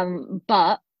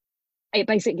 But it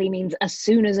basically means as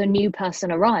soon as a new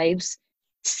person arrives,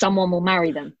 someone will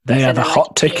marry them. They have a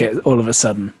hot ticket all of a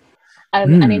sudden.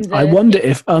 I wonder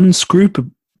if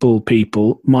unscrupulous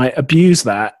people might abuse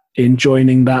that in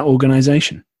joining that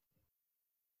organization.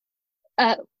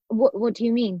 What do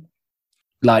you mean?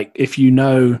 Like, if you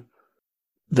know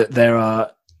that there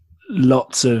are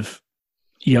lots of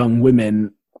young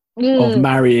women of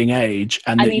marrying age,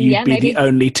 and that you'd be the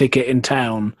only ticket in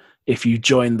town if you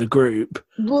join the group.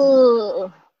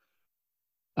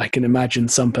 I can imagine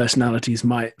some personalities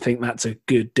might think that's a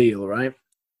good deal, right?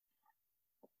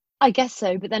 I guess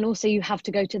so, but then also you have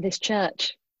to go to this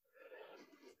church.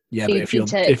 Yeah, so but if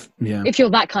you're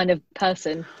that kind of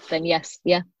person, then yes,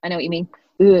 I know what you mean.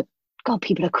 Ugh. God,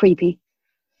 people are creepy.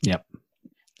 Yep.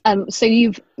 So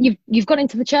you've got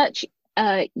into the church.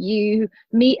 You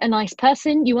meet a nice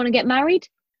person. You want to get married?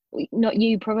 Not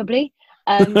you, probably.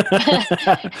 Someone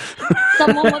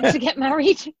wants to get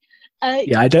married.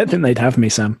 I don't think they'd have me,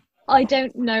 Sam. I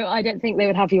don't know. I don't think they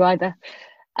would have you either.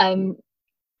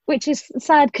 Which is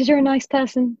sad because you're a nice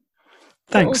person.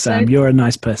 Thanks, Sam. You're a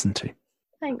nice person too.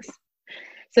 Thanks.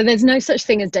 So there's no such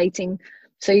thing as dating.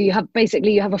 So you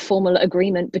have a formal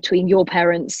agreement between your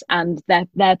parents and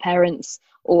their parents,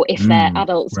 or if they're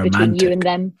adults, romantic. Between you and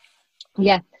them.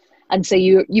 Yeah. And so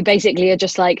you basically are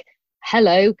just like,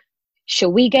 hello,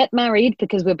 shall we get married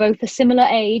because we're both a similar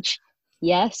age?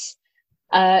 Yes.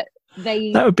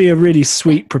 That would be a really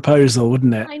sweet proposal,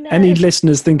 wouldn't it? I know. Any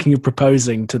listeners thinking of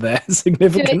proposing to their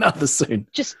significant other soon?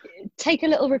 Just take a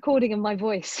little recording of my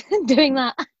voice doing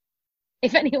that.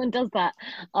 If anyone does that,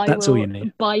 That's will all you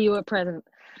need. buy you a present.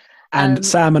 And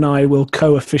Sam and I will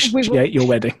co-officiate your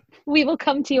wedding. We will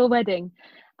come to your wedding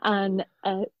and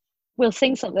we'll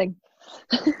sing something.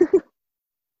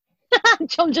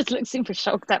 John just looked super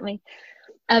shocked at me.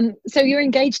 So you're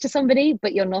engaged to somebody,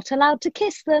 but you're not allowed to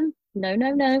kiss them. No.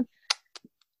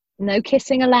 No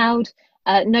kissing allowed.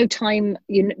 No time.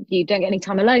 You don't get any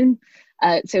time alone.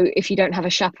 So if you don't have a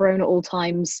chaperone at all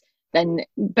times, then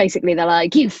basically they're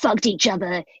like, you fucked each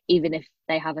other, even if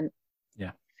they haven't.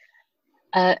 Yeah.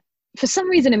 For some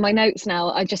reason in my notes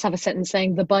now, I just have a sentence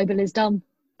saying the Bible is dumb.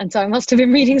 And so I must have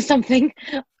been reading something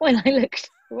when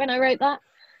I wrote that.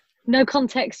 No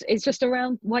context. It's just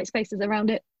around white spaces around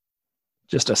it.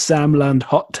 Just a Sam Lund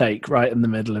hot take right in the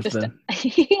middle of them.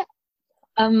 Yeah.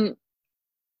 Do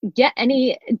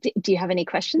you have any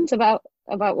questions about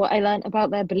what I learned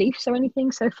about their beliefs or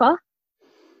anything so far?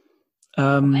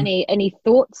 Any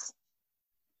thoughts?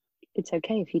 It's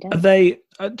okay if you don't. Are they?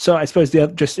 So I suppose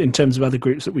just in terms of other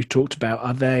groups that we've talked about,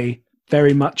 are they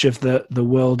very much of the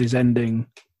world is ending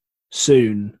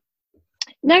soon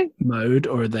mode,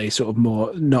 or are they sort of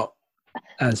more not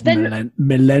as millenarium?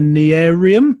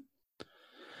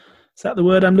 Is that the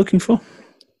word I'm looking for?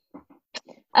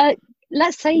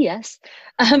 Let's say yes.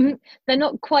 They're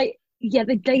not quite. Yeah,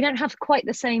 they don't have quite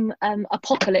the same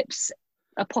apocalypse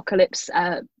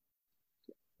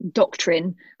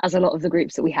doctrine as a lot of the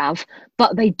groups that we have,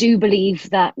 but they do believe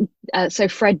that. So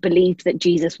Fred believed that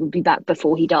Jesus would be back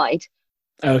before he died.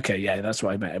 Okay, yeah, that's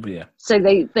what I meant. Yeah. So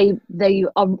they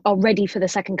are ready for the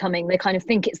second coming. They kind of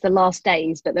think it's the last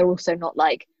days, but they're also not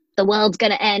like the world's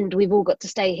going to end. We've all got to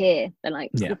stay here. They're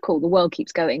like, yeah, cool. The world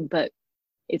keeps going, but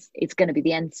it's going to be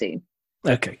the end soon.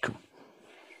 Okay, cool.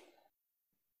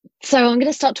 So I'm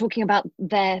going to start talking about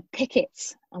their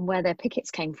pickets and where their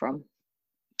pickets came from.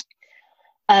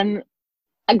 And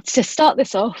to start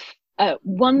this off,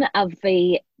 one of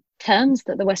the terms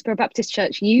that the Westboro Baptist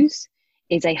Church use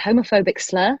is a homophobic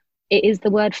slur. It is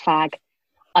the word fag.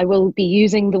 I will be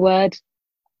using the word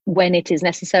when it is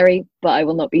necessary, but I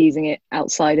will not be using it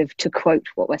outside of to quote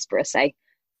what Westboro say.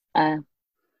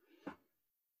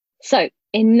 So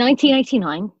in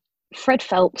 1989, Fred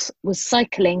Phelps was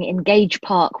cycling in Gage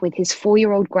Park with his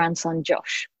 4-year-old grandson,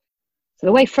 Josh. So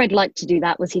the way Fred liked to do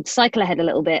that was he'd cycle ahead a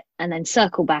little bit and then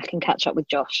circle back and catch up with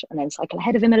Josh, and then cycle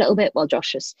ahead of him a little bit while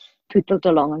Josh just poodled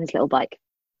along on his little bike.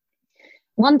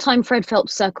 One time Fred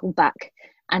Phelps circled back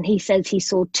and he says he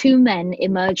saw 2 men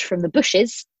emerge from the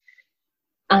bushes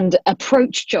and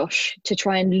approach Josh to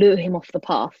try and lure him off the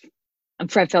path.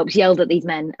 And Fred Phelps yelled at these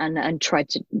men and tried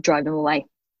to drive him away.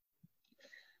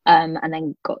 And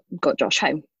then got Josh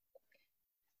home.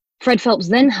 Fred Phelps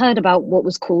then heard about what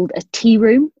was called a tea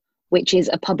room, which is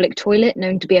a public toilet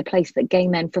known to be a place that gay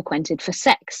men frequented for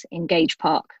sex in Gage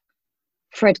Park.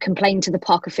 Fred complained to the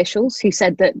park officials, who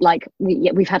said that, like,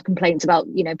 we've had complaints about,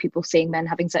 people seeing men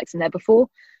having sex in there before,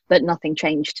 but nothing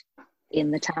changed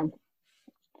in the town.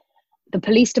 The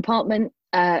police department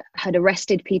had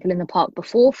arrested people in the park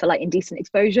before for indecent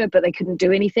exposure, but they couldn't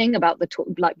do anything about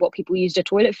what people used a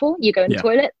toilet for. You go in the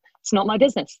toilet, it's not my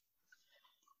business.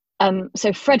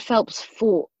 So Fred Phelps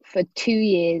fought for 2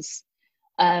 years,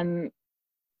 and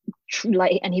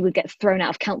he would get thrown out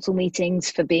of council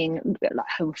meetings for being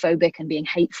homophobic and being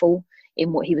hateful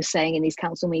in what he was saying in these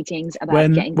council meetings about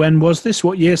when was this?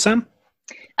 What year, Sam?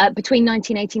 Between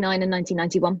 1989 and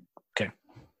 1991. Okay.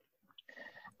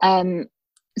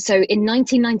 So in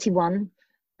 1991,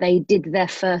 they did their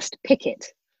first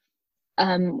picket,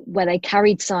 where they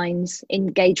carried signs in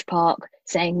Gage Park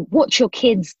saying, "Watch your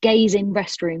kids gaze in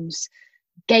restrooms.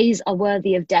 Gays are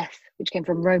worthy of death," which came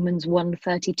from Romans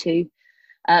 1:32.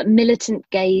 Militant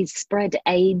gays spread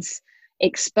AIDS,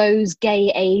 expose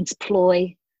gay AIDS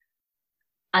ploy.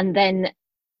 And then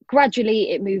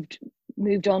gradually it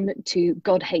moved on to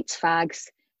God hates fags,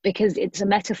 because it's a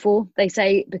metaphor, they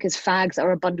say, because fags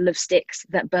are a bundle of sticks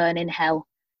that burn in hell.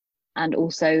 And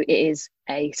also it is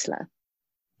a slur.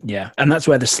 Yeah, and that's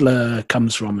where the slur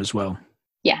comes from as well.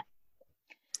 Yeah.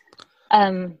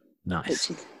 Nice.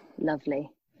 Which is lovely.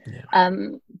 Yeah.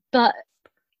 But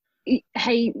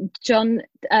hey, John,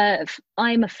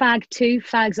 I'm a fag too.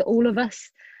 Fags are all of us.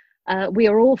 We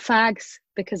are all fags,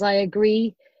 because I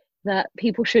agree that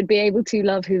people should be able to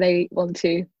love who they want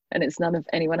to, and it's none of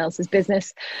anyone else's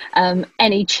business.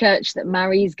 Any church that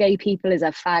marries gay people is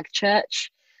a fag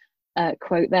church.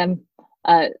 Quote them.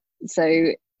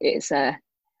 So it's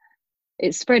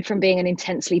spread from being an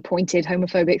intensely pointed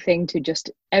homophobic thing to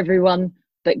just everyone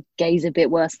but gays a bit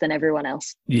worse than everyone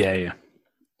else. Yeah.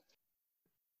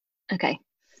 Okay.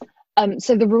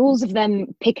 So the rules of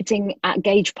them picketing at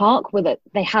Gage Park were that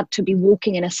they had to be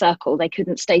walking in a circle. They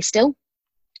couldn't stay still.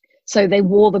 So they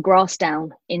wore the grass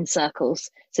down in circles.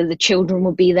 So the children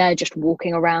would be there just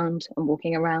walking around and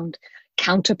walking around.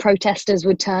 Counter protesters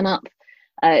would turn up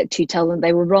to tell them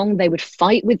they were wrong. They would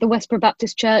fight with the Westboro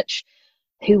Baptist Church,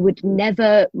 who would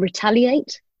never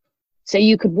retaliate. So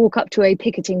you could walk up to a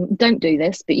picketing, don't do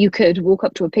this, but you could walk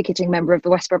up to a picketing member of the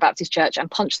Westboro Baptist Church and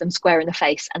punch them square in the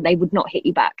face, and they would not hit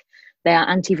you back. They are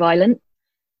anti-violent,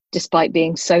 despite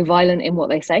being so violent in what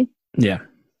they say. Yeah.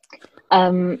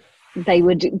 They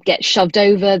would get shoved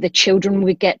over. The children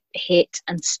would get hit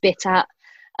and spit at.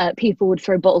 People would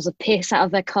throw bottles of piss out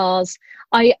of their cars.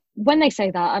 When they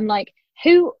say that, I'm like,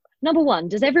 number one,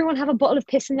 does everyone have a bottle of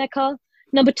piss in their car?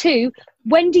 Number two,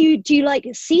 when do you like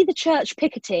see the church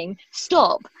picketing,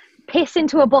 stop, piss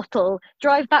into a bottle,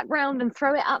 drive back round and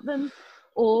throw it at them?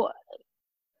 Or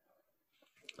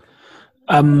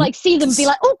like see them be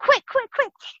like, oh, quick.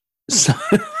 So,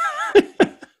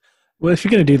 well, if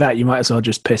you're going to do that, you might as well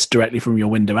just piss directly from your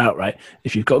window out, right?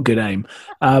 If you've got good aim.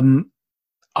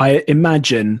 I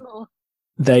imagine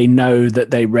they know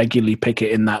that they regularly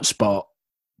picket in that spot,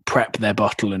 prep their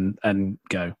bottle and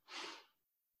go.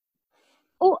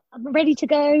 Oh, I'm ready to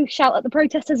go. Shout at the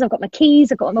protesters. I've got my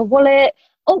keys. I've got my wallet.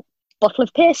 Oh, bottle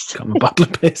of piss. Got my bottle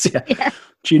of piss, yeah. Yeah.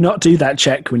 Do you not do that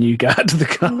check when you go out to the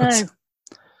cars? No.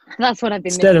 That's what I've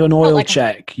been Instead missing. of an oil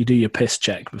check, you do your piss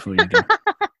check before you go.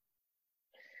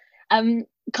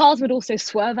 Cars would also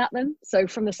swerve at them. So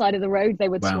from the side of the road, they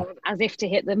would swerve as if to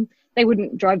hit them. They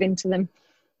wouldn't drive into them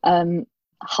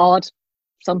hard.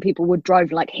 Some people would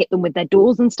drive, hit them with their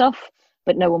doors and stuff,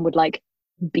 but no one would,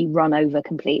 be run over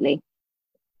completely.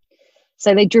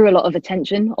 So they drew a lot of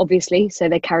attention, obviously, so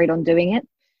they carried on doing it.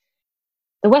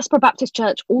 The Westboro Baptist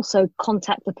Church also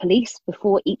contact the police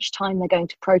before each time they're going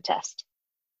to protest.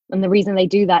 And the reason they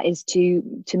do that is to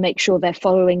make sure they're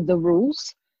following the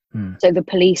rules. So the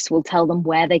police will tell them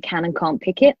where they can and can't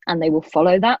picket, and they will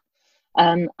follow that.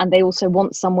 And they also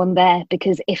want someone there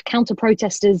because if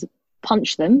counter-protesters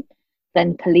punch them,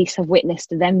 then police have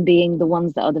witnessed them being the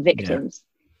ones that are the victims.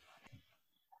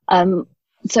 Yeah.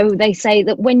 So they say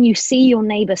that when you see your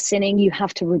neighbour sinning, you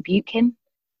have to rebuke him.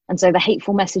 And so the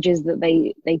hateful messages that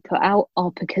they put out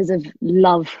are because of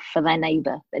love for their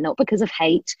neighbour. They're not because of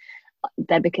hate.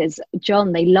 They're because,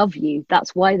 John, they love you.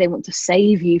 That's why they want to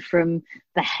save you from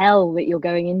the hell that you're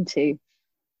going into.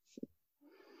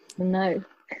 No.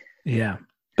 Yeah.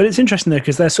 But it's interesting, though,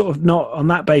 because they're sort of not, on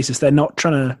that basis, they're not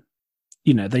trying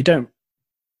to, they don't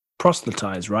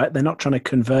proselytize, right? They're not trying to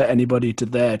convert anybody to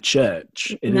their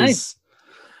church.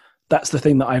 That's the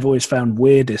thing that I've always found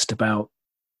weirdest about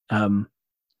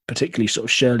particularly sort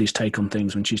of Shirley's take on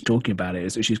things when she's talking about it,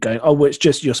 is that she's going, oh, well, it's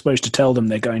just you're supposed to tell them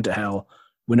they're going to hell.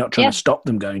 We're not trying to stop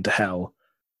them going to hell.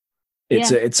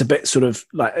 It's a bit sort of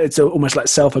like, it's almost like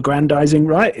self-aggrandizing,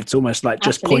 right? It's almost like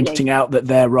just pointing out that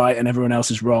they're right and everyone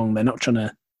else is wrong. They're not trying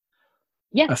to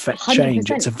affect 100%.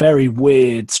 Change. It's a very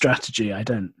weird strategy. I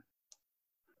don't.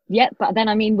 Yeah, but then,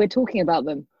 we're talking about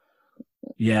them.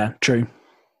 Yeah, true.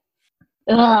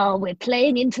 Oh, we're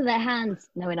playing into their hands.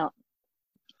 No, we're not.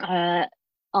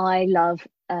 I love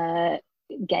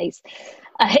gays.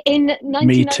 In 1995,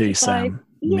 me too, Sam.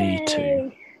 Yay. Me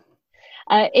too.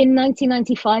 In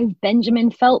 1995,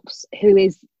 Benjamin Phelps, who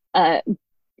is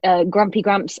Grumpy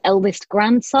Gramps' eldest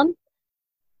grandson.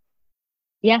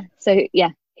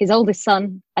 His oldest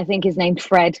son, I think, is named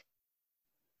Fred,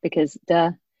 because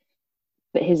duh.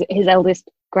 But his eldest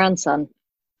grandson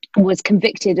was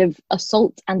convicted of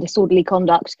assault and disorderly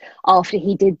conduct after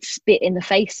he did spit in the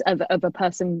face of a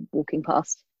person walking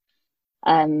past.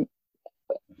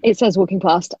 It says walking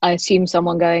past. I assume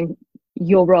someone going,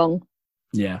 "You're wrong."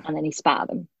 Yeah. And then he spat at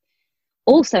them.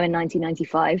 Also in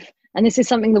 1995, and this is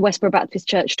something the Westboro Baptist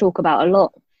Church talk about a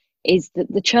lot, is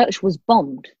that the church was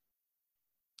bombed.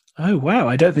 Oh, wow.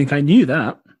 I don't think I knew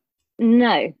that.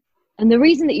 No. And the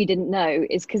reason that you didn't know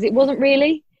is because it wasn't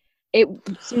really.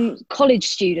 Some college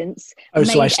students. Oh,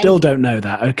 so I still don't know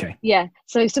that. Okay. Yeah.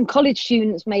 So some college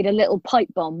students made a little pipe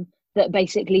bomb that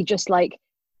basically just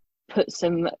put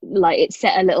some, it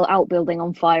set a little outbuilding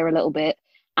on fire a little bit,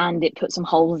 and it put some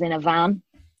holes in a van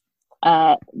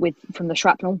from the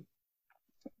shrapnel.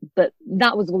 But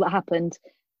that was all that happened.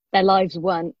 Their lives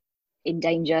weren't in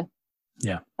danger.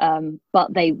 Yeah.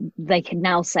 But they can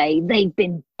now say they've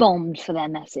been bombed for their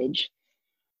message.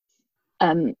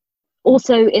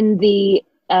 Also in the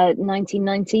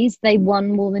 1990s, they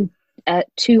won more than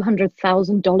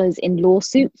 $200,000 in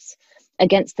lawsuits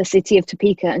against the city of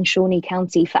Topeka and Shawnee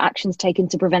County for actions taken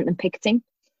to prevent them picketing.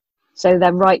 So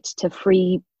their right to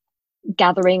free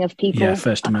gathering of people. Yeah,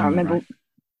 First Amendment. I can't remember. Right.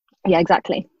 Yeah,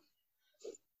 exactly.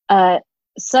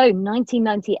 So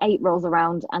 1998 rolls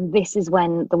around, and this is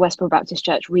when the Westboro Baptist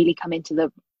Church really come onto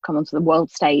the world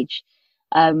stage,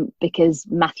 because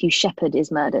Matthew Shepard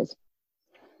is murdered,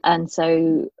 and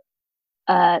so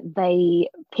they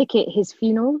picket his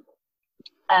funeral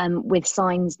with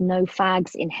signs "No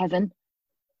fags in heaven,"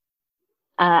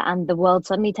 and the world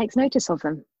suddenly takes notice of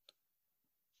them.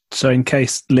 So, in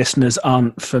case listeners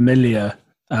aren't familiar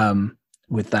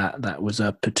with that was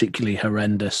a particularly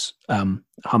horrendous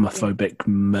homophobic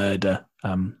murder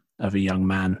of a young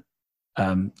man,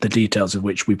 the details of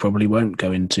which we probably won't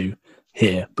go into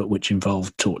here, but which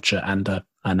involved torture and a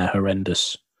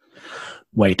horrendous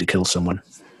way to kill someone.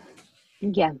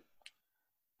 Yeah.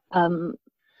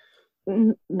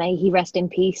 May he rest in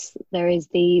peace. There is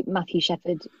the Matthew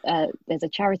Shepard, there's a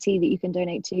charity that you can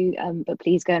donate to, but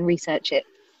please go and research it.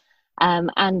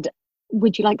 And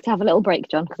would you like to have a little break,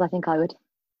 John? Because I think I would.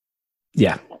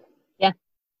 Yeah. Yeah.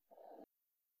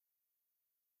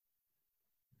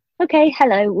 Okay,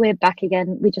 hello, we're back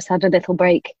again. We just had a little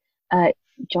break.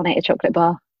 John ate a chocolate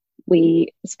bar.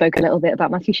 We spoke a little bit about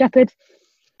Matthew Shepard.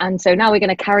 And so now we're going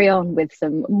to carry on with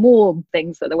some more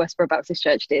things that the Westboro Baptist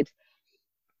Church did.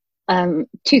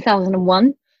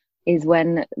 2001 is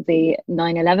when the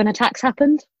 9/11 attacks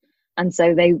happened. And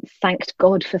so they thanked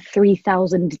God for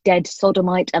 3,000 dead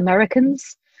sodomite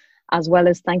Americans, as well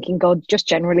as thanking God just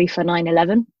generally for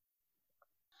 9/11.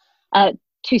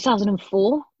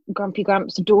 2004, Grumpy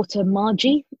Gramps' daughter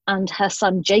Margie and her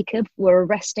son Jacob were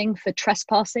arresting for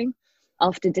trespassing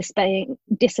after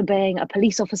disobeying a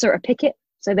police officer at a picket.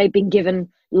 So they'd been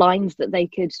given lines that they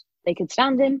could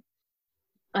stand in.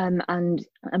 And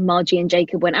Margie and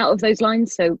Jacob went out of those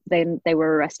lines, so then they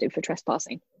were arrested for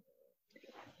trespassing.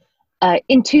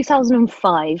 In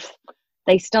 2005,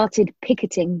 they started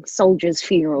picketing soldiers'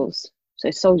 funerals, so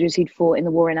soldiers who'd fought in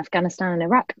the war in Afghanistan and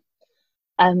Iraq.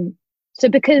 So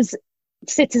because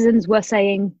citizens were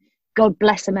saying, "God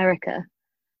bless America,"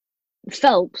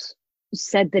 Phelps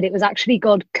said that it was actually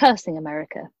God cursing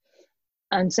America.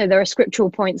 And so there are scriptural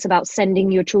points about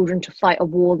sending your children to fight a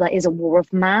war that is a war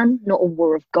of man, not a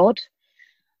war of God.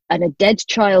 And a dead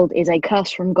child is a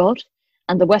curse from God.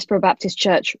 And the Westboro Baptist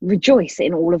Church rejoice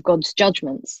in all of God's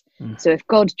judgments. So if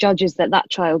God judges that that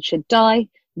child should die,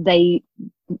 they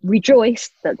rejoice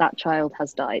that that child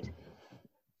has died.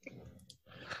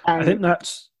 I think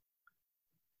that's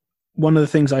one of the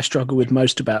things I struggle with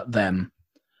most about them.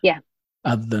 Yeah.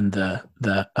 Other than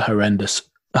the horrendous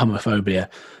homophobia,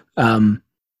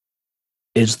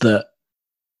 is that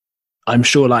I'm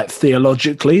sure, like,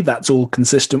 theologically, that's all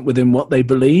consistent within what they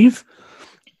believe.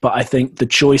 But I think the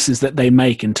choices that they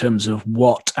make in terms of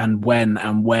what and when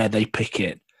and where they pick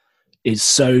it is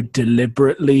so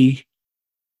deliberately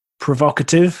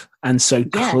provocative and so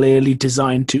clearly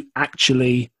designed to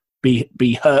actually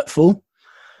be hurtful.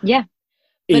 Yeah.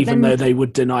 Even though they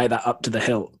would deny that up to the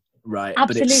hilt, right?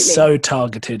 Absolutely. But it's so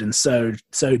targeted and so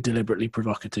deliberately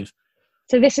provocative.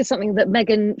 So this is something that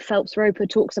Megan Phelps Roper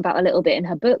talks about a little bit in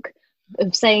her book,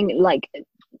 of saying, like,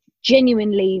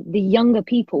 genuinely the younger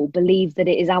people believe that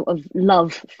it is out of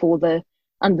love for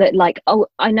and that, like, oh,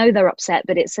 I know they're upset,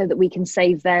 but it's so that we can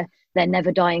save their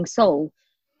never dying soul.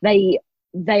 They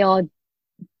are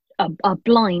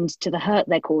blind to the hurt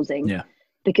they're causing. Yeah.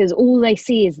 Because all they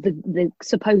see is the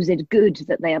supposed good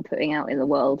that they are putting out in the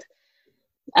world.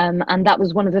 And that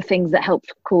was one of the things that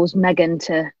helped cause Megan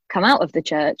to come out of the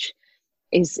church,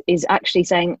 is actually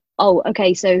saying, oh,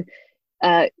 okay, so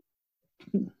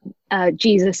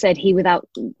Jesus said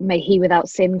may he without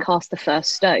sin cast the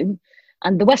first stone.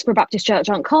 And the Westboro Baptist Church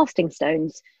aren't casting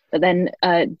stones. But then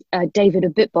David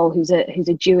Abitbol, who's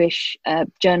a Jewish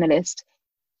journalist,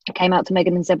 came out to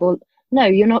Megan and said, well, no,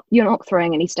 you're not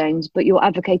throwing any stones, but you're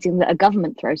advocating that a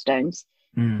government throw stones.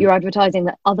 You're advertising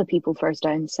that other people throw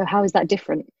stones. So how is that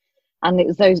different? And it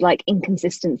was those, like,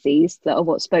 inconsistencies that are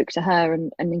what spoke to her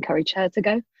and encouraged her to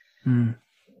go.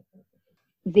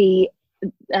 The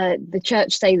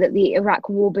church say that the Iraq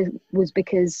war was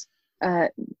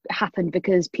happened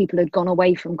because people had gone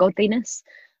away from godliness.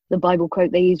 The Bible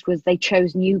quote they used was, they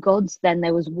chose new gods, then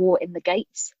there was war in the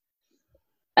gates.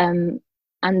 And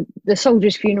the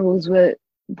soldiers' funerals was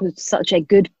such a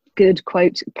good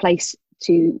quote place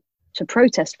to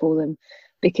protest for them,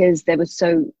 because there was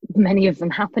so many of them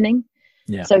happening.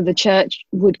 Yeah. So the church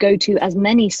would go to as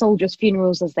many soldiers'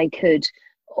 funerals as they could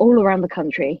all around the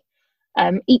country.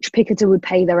 Each picketer would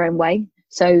pay their own way.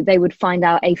 So they would find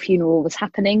out a funeral was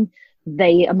happening.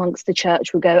 They, amongst the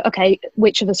church, would go, okay,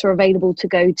 which of us are available to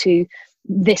go to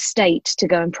this state to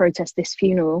go and protest this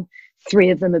funeral?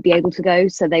 3 of them would be able to go,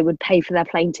 so they would pay for their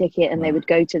plane ticket and they would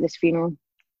go to this funeral.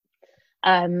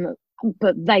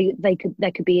 But they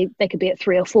could be at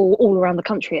 3 or 4 all around the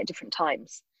country at different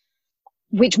times,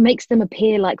 which makes them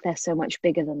appear like they're so much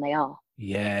bigger than they are.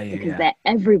 Because they're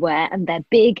everywhere and they're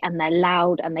big and they're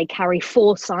loud and they carry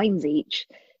 4 signs each.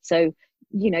 So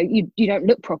you don't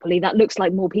look properly. That looks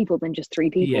like more people than just 3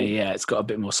 people. It's got a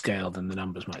bit more scale than the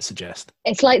numbers might suggest.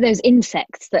 It's like those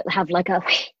insects that have like a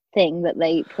thing that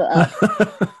they put up.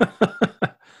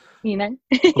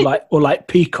 or like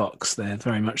peacocks. They're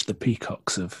very much the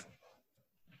peacocks of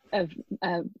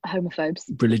homophobes,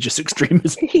 religious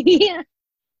extremism. Yeah.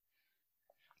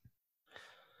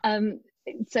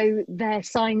 So the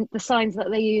signs that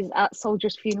they use at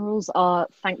soldiers' funerals are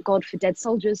 "Thank God for dead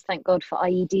soldiers," "Thank God for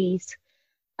IEDs."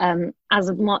 As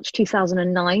of March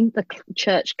 2009, the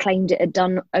church claimed it had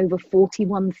done over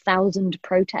 41,000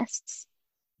 protests.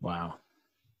 Wow.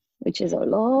 Which is a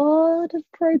lot of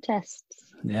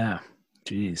protests. Yeah,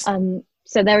 jeez.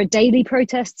 So there are daily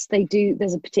protests.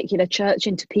 There's a particular church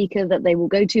in Topeka that they will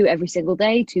go to every single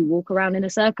day to walk around in a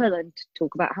circle and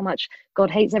talk about how much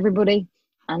God hates everybody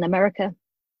and America.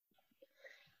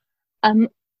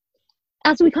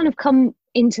 As we kind of come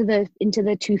into the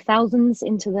 2000s,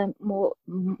 into the more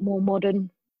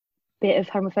modern bit of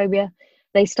homophobia,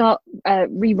 they start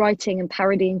rewriting and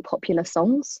parodying popular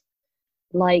songs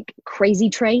like Crazy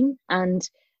Train and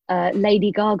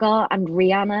Lady Gaga and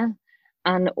Rihanna,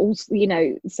 and also,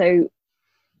 so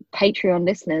Patreon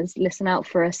listeners, listen out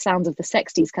for a Sounds of the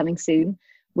Sexties coming soon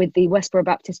with the Westboro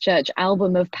Baptist Church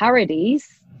album of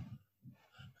parodies.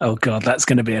 Oh God, that's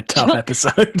going to be a tough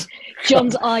episode.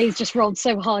 John's eyes just rolled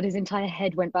so hard his entire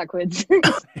head went backwards.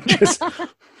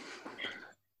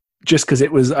 Just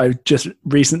because I just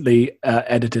recently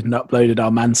edited and uploaded our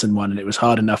Manson one, and it was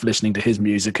hard enough listening to his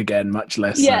music again, much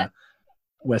less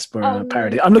Westboro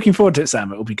parody. No. I'm looking forward to it,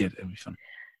 Sam. It'll be good. It'll be fun.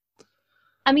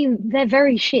 I mean, they're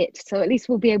very shit, so at least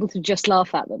we'll be able to just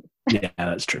laugh at them. Yeah,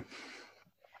 that's true.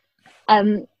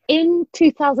 In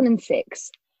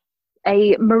 2006,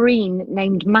 a Marine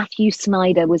named Matthew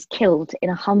Snyder was killed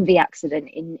in a Humvee accident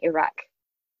in Iraq.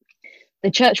 The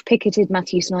church picketed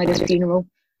Matthew Snyder's funeral,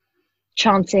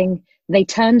 chanting, "They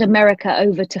turned America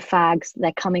over to fags,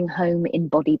 they're coming home in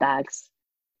body bags."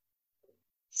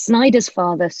 Snyder's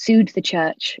father sued the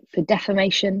church for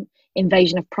defamation,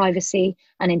 invasion of privacy,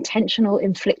 and intentional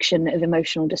infliction of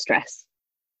emotional distress.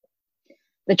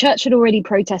 The church had already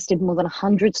protested more than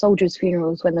 100 soldiers'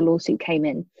 funerals when the lawsuit came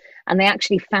in, and they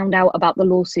actually found out about the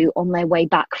lawsuit on their way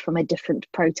back from a different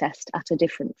protest at a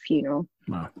different funeral.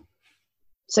 Wow.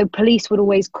 So police would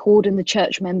always cordon the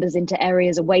church members into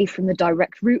areas away from the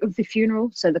direct route of the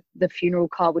funeral, so the funeral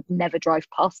car would never drive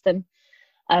past them.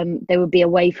 They would be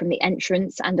away from the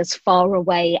entrance and as far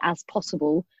away as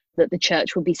possible that the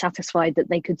church would be satisfied that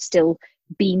they could still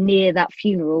be near that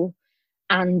funeral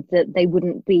and that they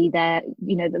wouldn't be there,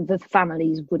 the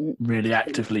families wouldn't. Really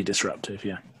actively disruptive,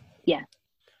 yeah. Yeah.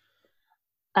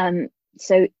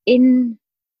 So in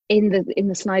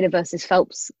the Snyder versus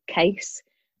Phelps case,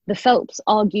 the Phelps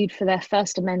argued for their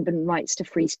First Amendment rights to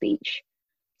free speech.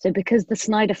 So because the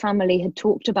Snyder family had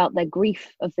talked about their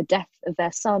grief of the death of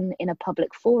their son in a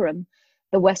public forum,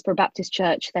 the Westboro Baptist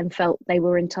Church then felt they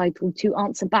were entitled to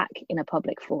answer back in a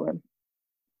public forum.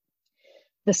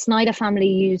 The Snyder family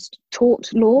used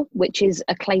tort law, which is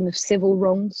a claim of civil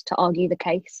wrongs, to argue the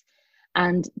case.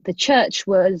 And the church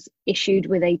was issued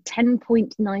with a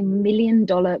 $10.9 million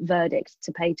verdict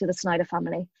to pay to the Snyder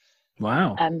family.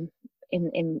 Wow.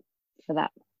 For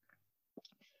that.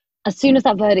 As soon as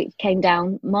that verdict came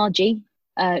down, Margie,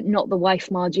 not the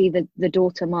wife Margie, the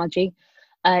daughter Margie,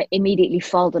 immediately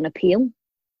filed an appeal.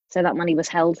 So that money was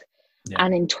held. Yeah.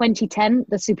 And in 2010,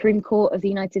 the Supreme Court of the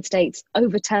United States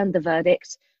overturned the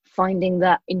verdict, finding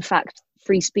that, in fact,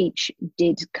 free speech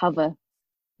did cover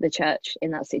the church in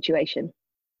that situation.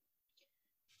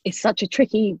 It's such a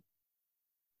tricky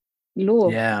law,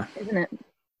 isn't it?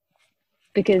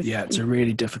 Because it's a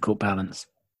really difficult balance.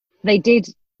 They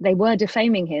were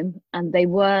defaming him, and there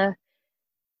was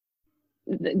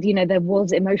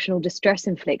emotional distress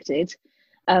inflicted.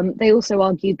 They also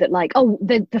argued that,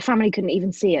 the family couldn't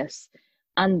even see us,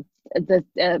 and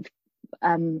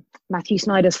Matthew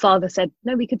Snyder's father said,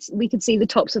 no, we could see the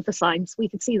tops of the signs. We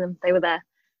could see them. They were there.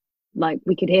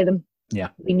 We could hear them. Yeah,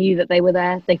 we knew that they were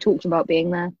there. They talked about being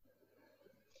there.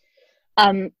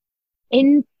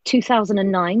 In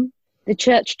 2009, the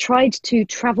church tried to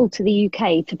travel to the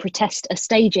UK to protest a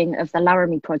staging of the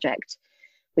Laramie Project,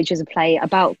 which is a play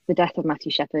about the death of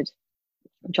Matthew Shepard.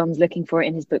 John's looking for it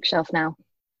in his bookshelf now.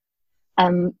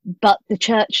 But the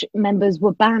church members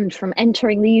were banned from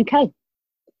entering the UK.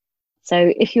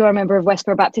 So if you're a member of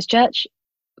Westboro Baptist Church,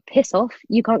 piss off,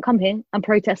 you can't come here and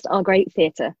protest our great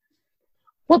theatre.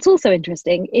 What's also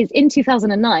interesting is in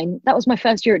 2009, that was my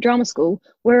first year at drama school,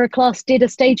 where a class did a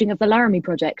staging of the Laramie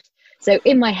Project. So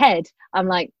in my head, I'm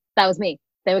like, that was me.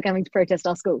 They were coming to protest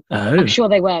our school. Oh. I'm sure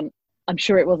they weren't. I'm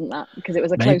sure it wasn't that, because it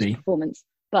was a closed performance.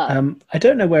 But I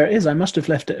don't know where it is. I must have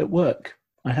left it at work.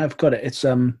 I have got it. It's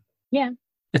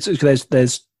It's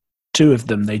there's two of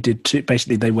them. They did two.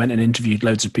 Basically, they went and interviewed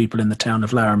loads of people in the town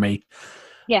of Laramie.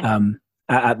 Yeah.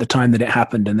 At the time that it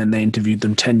happened, and then they interviewed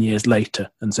them 10 years later.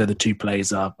 And so the two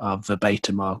plays are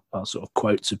verbatim, are sort of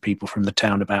quotes of people from the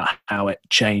town about how it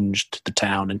changed the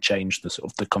town and changed the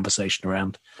sort of the conversation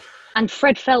around. And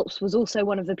Fred Phelps was also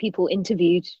one of the people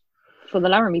interviewed for the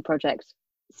Laramie Project.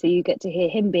 So you get to hear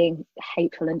him being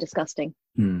hateful and disgusting.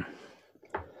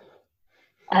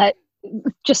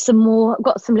 Just some more, I've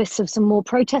got some lists of some more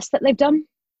protests that they've done.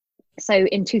 So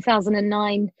in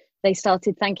 2009, they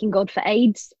started thanking God for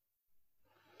AIDS.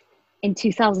 In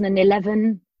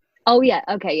 2011, they were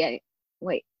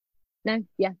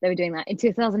doing that. In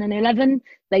 2011,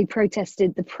 they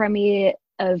protested the premiere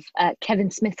of Kevin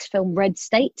Smith's film Red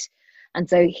State. And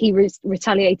so he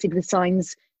retaliated with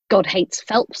signs, God hates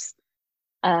Phelps.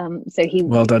 So he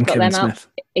well done, got Kevin them out. Smith.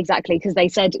 Exactly, because they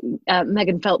said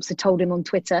Megan Phelps had told him on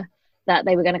Twitter that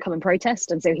they were going to come and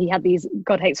protest. And so he had these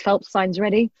God hates Phelps signs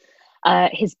ready.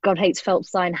 His God hates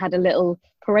Phelps sign had a little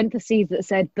parentheses that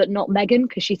said, but not Megan,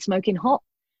 because she's smoking hot,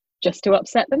 just to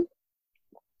upset them.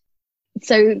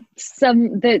 So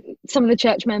some of the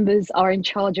church members are in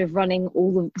charge of running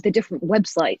all of the different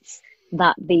websites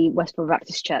that the Westboro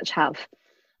Baptist Church have.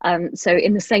 So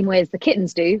in the same way as the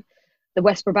Kittens do, the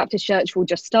Westboro Baptist Church will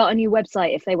just start a new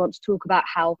website if they want to talk about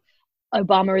how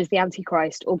Obama is the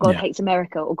Antichrist, or God hates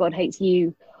America, or God hates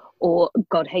you, or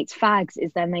God hates fags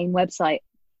is their main website.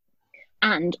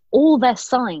 And all their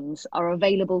signs are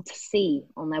available to see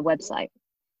on their website.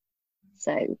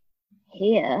 So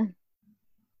here,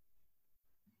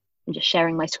 I'm just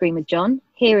sharing my screen with John.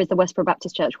 Here is the Westboro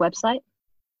Baptist Church website.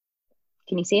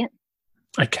 Can you see it?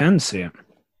 I can see it.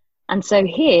 And so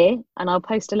here, and I'll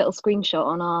post a little screenshot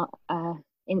on our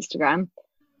Instagram,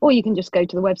 or you can just go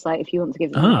to the website if you want to give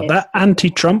it a hit. That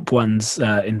anti-Trump one's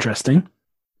interesting.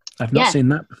 I've not seen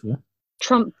that before.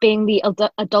 Trump being the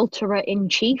adulterer in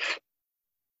chief.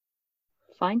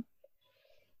 Fine.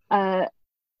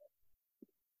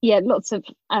 Lots of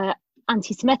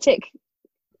anti-Semitic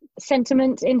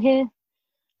sentiment in here.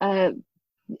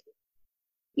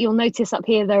 You'll notice up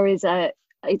here there is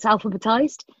it's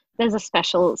alphabetized. There's a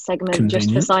special segment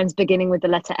just for signs beginning with the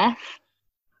letter F,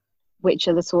 which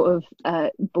are the sort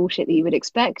of bullshit that you would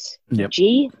expect. Yep.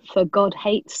 G for God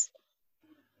hates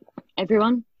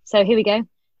everyone. So here we go.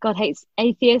 God hates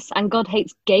atheists and God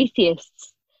hates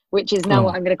gaytheists, which is now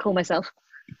what I'm going to call myself.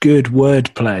 Good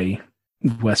wordplay,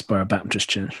 Westboro Baptist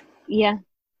Church. Yeah.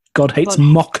 God hates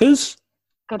mockers?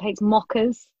 God hates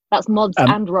mockers. That's mods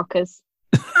and rockers.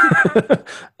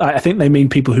 I think they mean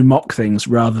people who mock things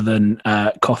rather than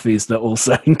coffees that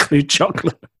also include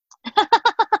chocolate.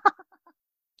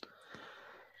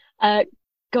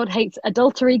 God hates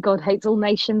adultery. God hates all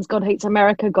nations. God hates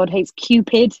America. God hates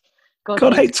Cupid.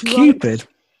 God hates Cupid.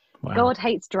 Wow. God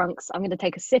hates drunks. I'm going to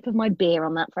take a sip of my beer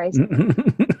on that phrase.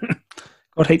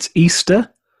 God hates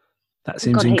Easter. That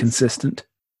seems inconsistent.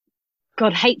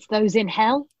 God hates those in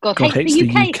hell. God hates the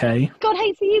UK. God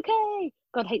hates the UK.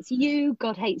 God hates you.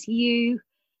 God hates you.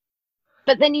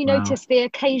 But then you notice the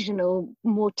occasional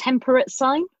more temperate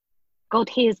sign. God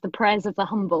hears the prayers of the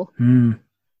humble.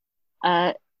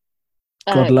 God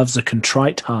loves a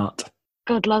contrite heart.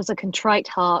 God loves a contrite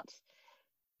heart.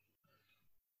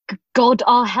 God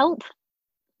our help.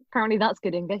 Apparently that's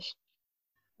good English.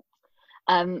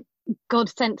 God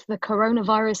sent the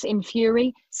coronavirus in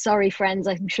fury. Sorry, friends.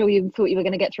 I'm sure you thought you were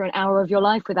going to get through an hour of your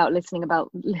life without listening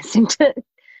to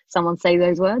someone say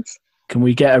those words. Can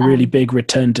we get a really big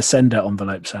return to sender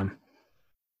envelope, Sam?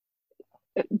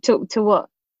 To what?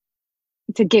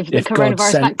 To give the coronavirus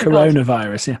God sent back to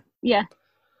coronavirus, God. Yeah.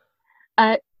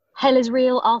 Hell is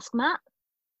real. Ask Matt.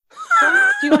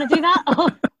 Do you want to do that?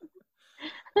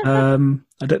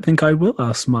 I don't think I will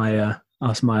ask my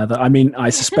other. I mean, I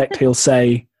suspect he'll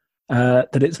say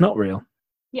that it's not real.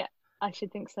 Yeah, I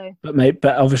should think so. But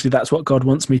obviously that's what God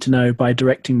wants me to know by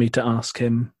directing me to ask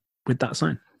him with that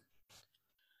sign.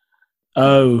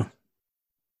 Oh,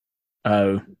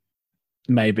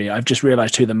 maybe. I've just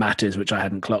realised who the Matt is, which I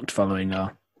hadn't clocked following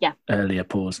our earlier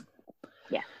pause.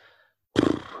 Yeah.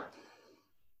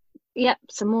 Yep,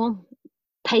 some more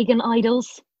pagan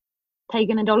idols,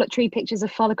 pagan idolatry, pictures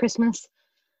of Father Christmas.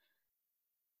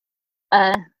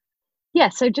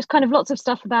 So just kind of lots of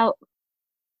stuff about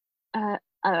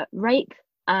rape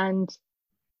and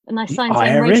a nice The sign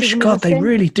saying Irish, racism God, is a they sin.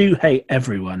 really do hate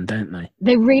everyone, don't they?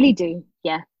 They really do,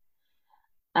 yeah.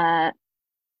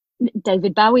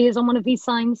 David Bowie is on one of these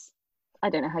signs. I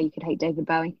don't know how you could hate David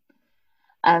Bowie.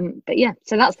 But yeah,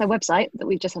 so that's their website that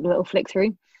we've just had a little flick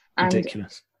through. And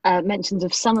Ridiculous. mentions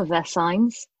of some of their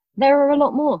signs. There are a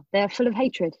lot more. They're full of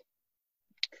hatred.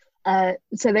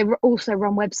 So they also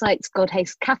run websites. God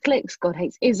hates Catholics, God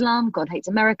hates Islam, God hates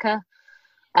America.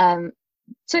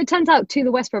 So it turns out to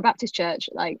the Westboro Baptist Church,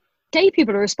 like, gay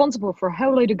people are responsible for a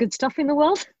whole load of good stuff in the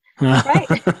world, right?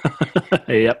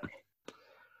 Yep.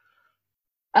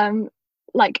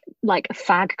 Like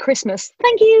fag Christmas.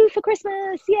 Thank you for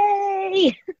Christmas,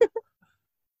 yay!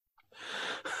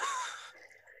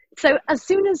 So as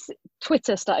soon as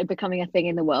Twitter started becoming a thing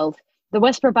in the world, the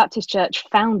Westboro Baptist Church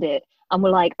found it and were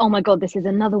like, oh my God, this is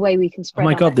another way we can spread Oh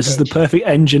my our God, this is the message. perfect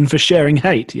engine for sharing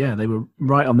hate. Yeah, they were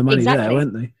right on the money there, Exactly.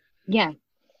 weren't they? Yeah.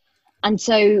 And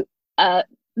so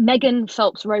Megan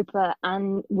Phelps Roper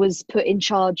was put in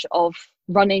charge of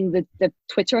running the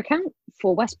Twitter account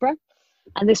for Westboro.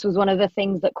 And this was one of the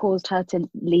things that caused her to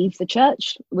leave the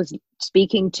church, was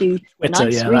speaking to Twitter,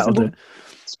 nice, yeah, that'll do.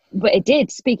 But it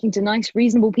did, speaking to nice,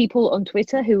 reasonable people on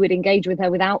Twitter who would engage with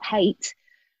her without hate,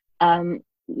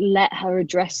 let her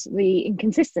address the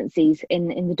inconsistencies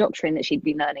in the doctrine that she'd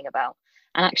been learning about,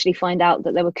 and actually find out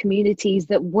that there were communities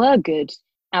that were good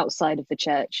outside of the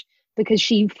church, because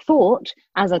she thought,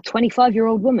 as a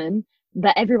 25-year-old woman,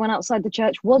 that everyone outside the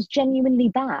church was genuinely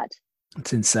bad.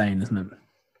 It's insane, isn't it?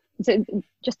 So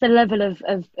just the level of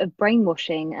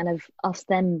brainwashing and of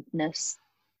us-themness.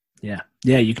 Yeah,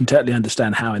 you can totally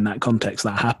understand how in that context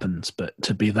that happens, but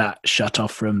to be that shut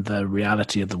off from the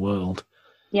reality of the world,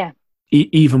 yeah,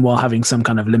 even while having some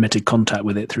kind of limited contact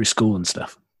with it through school and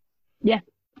stuff. Yeah,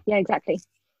 exactly.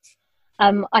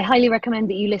 I highly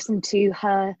recommend that you listen to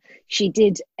her. She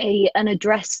did an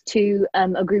address to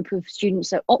a group of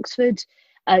students at Oxford.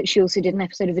 She also did an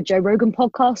episode of the Joe Rogan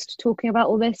podcast talking about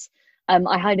all this.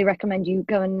 I highly recommend you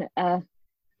go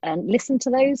and listen to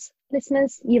those,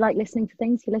 listeners. You like listening to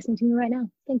things. You're listening to me right now.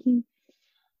 Thank you.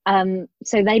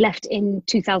 So they left in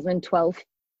 2012.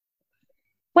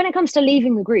 When it comes to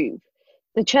leaving the group,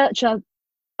 the church are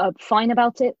fine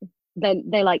about it.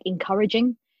 They're like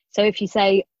encouraging. So if you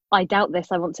say, I doubt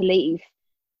this, I want to leave,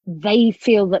 they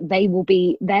feel that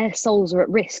their souls are at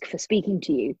risk for speaking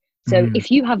to you. So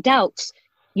if you have doubts,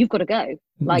 you've got to go.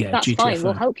 Like, that's GTFO. Fine.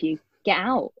 We'll help you get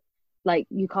out. Like,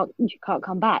 you can't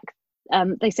come back.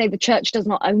 They say the church does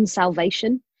not own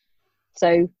salvation.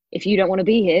 So if you don't want to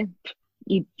be here,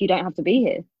 you don't have to be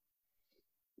here.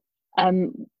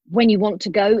 When you want to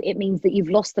go, it means that you've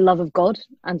lost the love of God.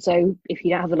 And so if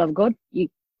you don't have the love of God, you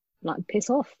like piss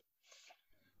off.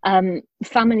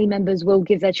 Family members will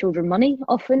give their children money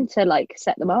often to like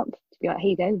set them up, to be like,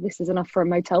 here you go, this is enough for a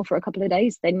motel for a couple of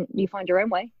days, then you find your own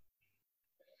way.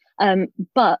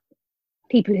 But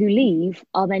people who leave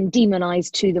are then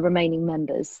demonized to the remaining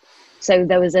members. So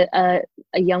there was a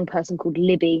young person called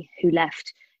Libby who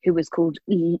left, who was called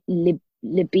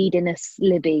Libidinous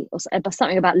Libby, or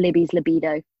something about Libby's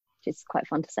libido, which is quite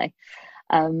fun to say.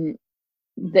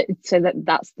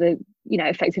 That's the,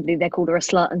 effectively they called her a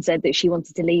slut and said that she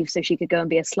wanted to leave so she could go and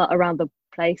be a slut around the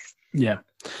place. Yeah.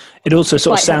 It also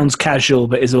sort of sounds casual,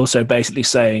 but is also basically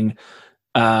saying,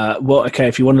 okay,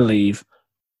 if you want to leave,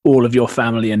 all of your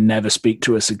family and never speak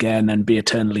to us again and be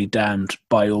eternally damned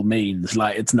by all means.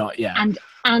 Like, it's not,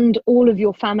 And all of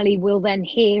your family will then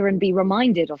hear and be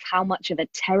reminded of how much of a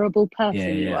terrible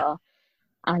person you are.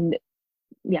 And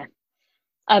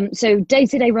so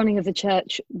day-to-day running of the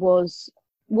church was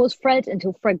Fred,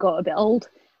 until Fred got a bit old,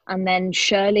 and then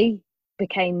Shirley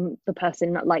became the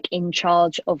person like in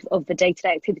charge of the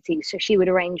day-to-day activities. So she would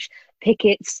arrange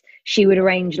pickets, she would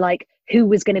arrange like who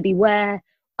was going to be where,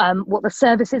 what the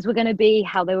services were going to be,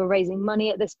 how they were raising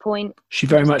money at this point. She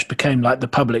very much became like the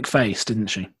public face, didn't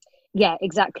she? Yeah,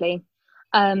 exactly.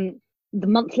 The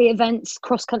monthly events,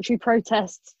 cross-country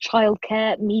protests,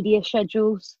 childcare, media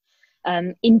schedules,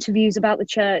 interviews about the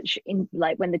church, in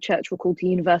like when the church were called to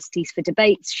universities for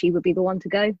debates, she would be the one to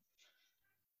go.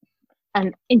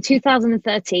 And in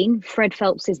 2013, Fred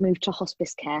Phelps is moved to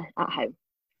hospice care at home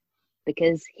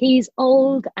because he's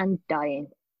old and dying.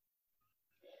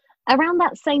 Around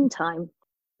that same time,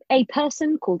 a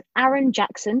person called Aaron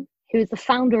Jackson, who is the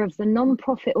founder of the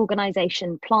non-profit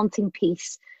organization Planting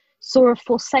Peace, saw a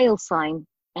for sale sign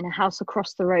in a house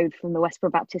across the road from the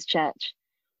Westboro Baptist Church.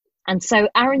 And so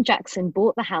Aaron Jackson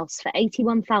bought the house for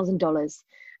 $81,000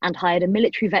 and hired a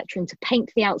military veteran to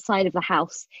paint the outside of the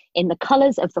house in the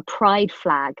colors of the Pride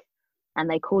flag. And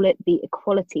they call it the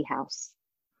Equality House.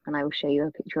 And I will show you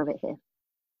a picture of it here.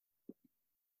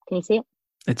 Can you see it?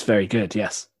 It's very good,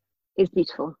 yes. It's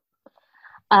beautiful.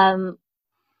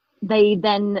 They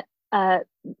then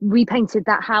repainted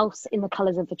that house in the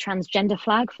colours of the transgender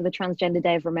flag for the Transgender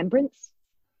Day of Remembrance.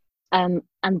 And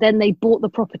then they bought the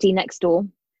property next door,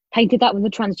 painted that with the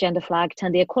transgender flag,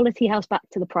 turned the Equality House back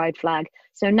to the Pride flag.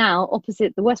 So now,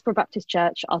 opposite the Westboro Baptist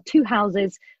Church are two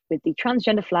houses with the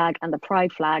transgender flag and the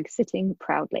Pride flag sitting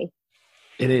proudly.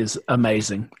 It is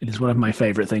amazing. It is one of my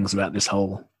favourite things about this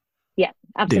whole Yeah,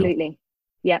 absolutely. deal.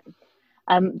 Yeah.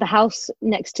 The house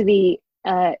next to the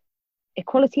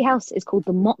Equality House is called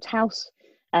the Mott House,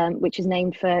 which is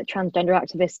named for transgender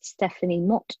activist Stephanie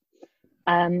Mott.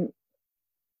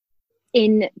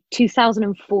 In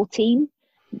 2014,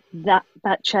 that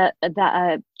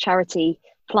charity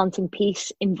Planting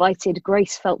Peace invited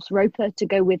Grace Phelps Roper to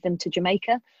go with them to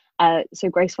Jamaica. So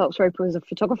Grace Phelps Roper is a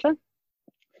photographer,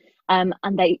 and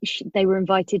they were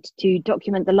invited to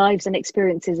document the lives and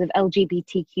experiences of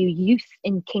LGBTQ youth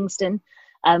in Kingston,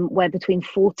 where between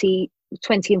 20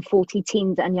 and 40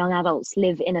 teens and young adults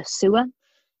live in a sewer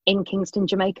in Kingston,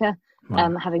 Jamaica,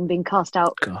 having been cast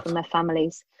out from their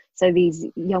families. So these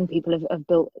young people have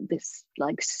built this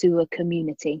like sewer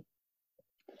community.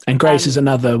 And Grace is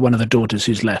another one of the daughters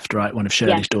who's left, right? One of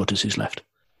Shirley's daughters who's left.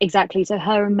 Exactly. So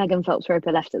her and Megan Phelps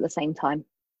Roper left at the same time.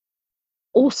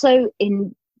 Also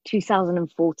in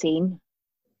 2014,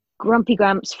 Grumpy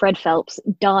Gramps Fred Phelps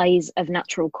dies of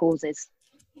natural causes.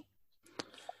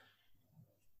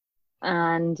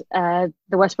 And the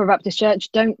Westboro Baptist Church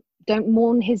don't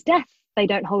mourn his death. They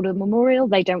don't hold a memorial.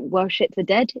 They don't worship the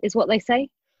dead, is what they say.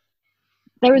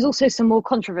 There is also some more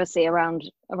controversy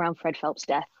around Fred Phelps'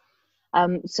 death.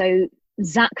 So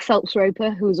Zach Phelps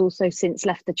Roper, who has also since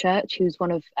left the church, who's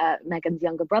one of Megan's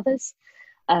younger brothers,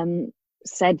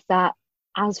 said that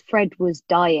as Fred was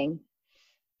dying,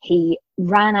 he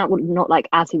ran out, not like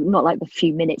the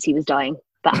few minutes he was dying,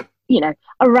 but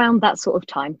around that sort of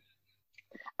time.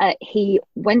 He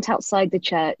went outside the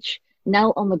church,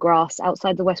 knelt on the grass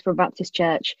outside the Westboro Baptist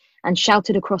Church, and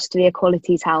shouted across to the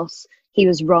Equality's house he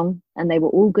was wrong and they were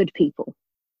all good people.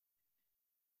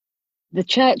 The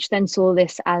church then saw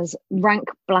this as rank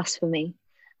blasphemy,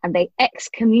 and they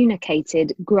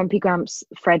excommunicated Grumpy Gramps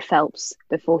Fred Phelps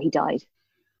before he died.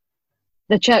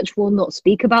 The church will not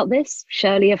speak about this.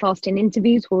 Shirley, if asked in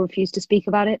interviews, will refuse to speak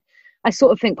about it. I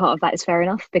sort of think part of that is fair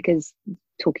enough, because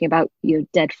talking about your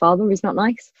dead father is not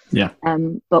nice. Yeah.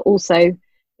 But also,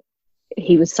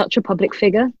 he was such a public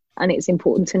figure, and it's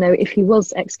important to know if he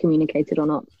was excommunicated or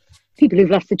not. People who've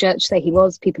left the church say he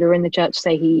was. People who are in the church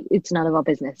say it's none of our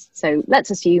business. So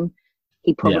let's assume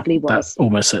he probably was. That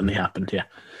almost certainly happened, yeah.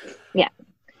 Yeah.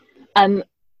 A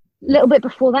little bit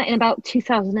before that, in about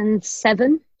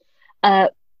 2007,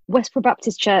 Westboro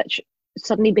Baptist Church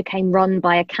suddenly became run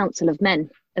by a council of men,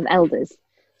 of elders.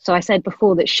 So I said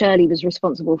before that Shirley was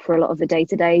responsible for a lot of the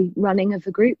day-to-day running of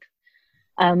the group.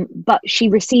 But she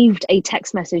received a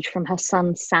text message from her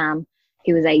son, Sam,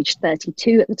 who was aged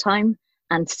 32 at the time,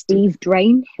 and Steve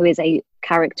Drain, who is a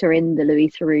character in the Louis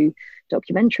Theroux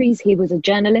documentaries. He was a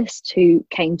journalist who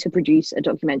came to produce a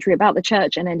documentary about the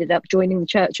church and ended up joining the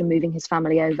church and moving his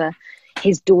family over.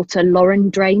 His daughter, Lauren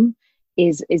Drain,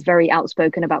 is very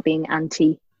outspoken about being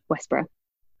anti-Westboro.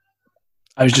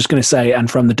 I was just going to say,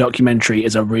 and from the documentary,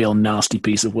 is a real nasty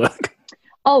piece of work.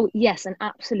 Oh, yes, an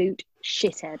absolute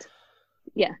shithead.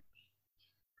 Yeah.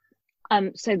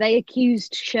 So they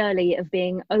accused Shirley of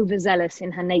being overzealous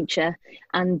in her nature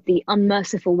and the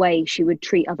unmerciful way she would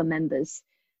treat other members.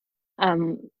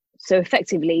 So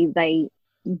effectively, they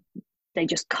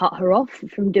just cut her off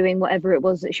from doing whatever it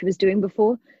was that she was doing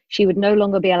before. She would no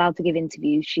longer be allowed to give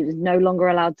interviews. She was no longer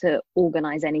allowed to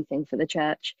organize anything for the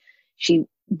church. She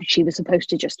was supposed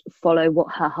to just follow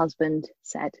what her husband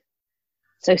said.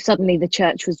 So suddenly the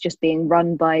church was just being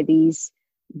run by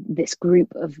this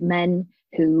group of men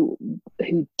who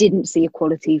didn't see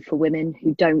equality for women,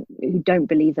 who don't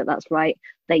believe that that's right.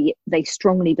 They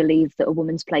strongly believe that a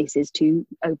woman's place is to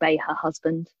obey her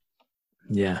husband.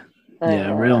 Yeah.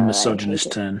 Yeah, real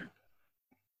misogynist turn.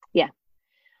 Yeah.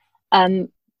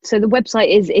 So the website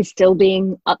is still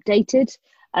being updated.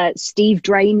 Steve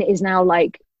Drain is now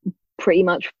like pretty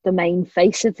much the main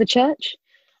face of the church,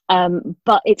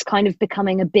 but it's kind of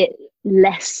becoming a bit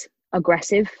less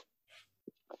aggressive,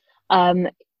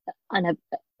 and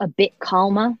a bit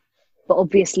calmer, but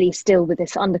obviously still with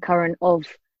this undercurrent of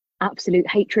absolute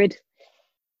hatred.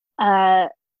 So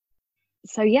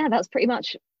yeah, that's pretty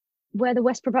much where the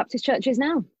Westboro Baptist Church is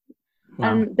now.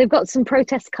 Wow. They've got some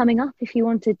protests coming up if you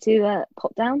wanted to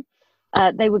pop down.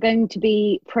 They were going to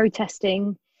be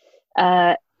protesting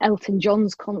Elton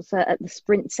John's concert at the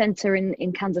Sprint Center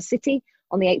in Kansas City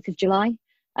on the 8th of July.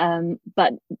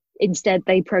 But Instead,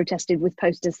 they protested with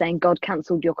posters saying, God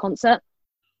cancelled your concert.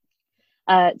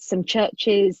 Some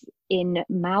churches in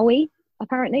Maui,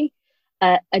 apparently,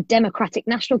 a Democratic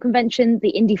National Convention, the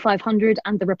Indy 500,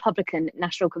 and the Republican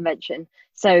National Convention.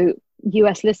 So,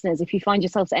 US listeners, if you find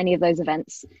yourselves at any of those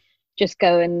events, just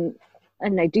go and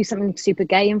they do something super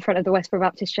gay in front of the Westboro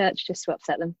Baptist Church just to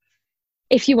upset them,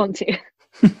 if you want to.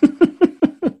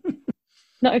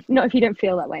 not if you don't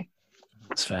feel that way.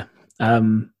 That's fair.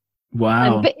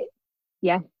 Wow. But,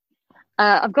 yeah,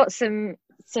 I've got some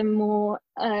more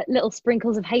little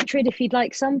sprinkles of hatred if you'd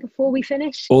like some before we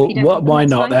finish. Or why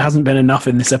not? There hasn't been enough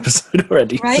in this episode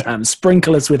already. Right? Sam,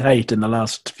 sprinkle us with hate in the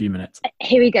last few minutes.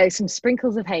 Here we go. Some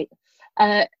sprinkles of hate.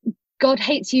 God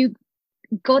hates you.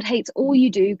 God hates all you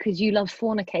do because you love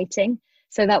fornicating.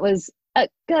 So that was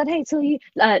God hates all you.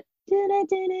 That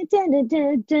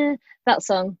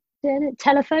song.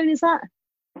 Telephone, is that?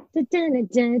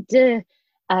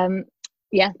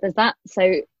 Yeah, there's that.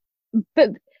 So, but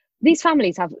these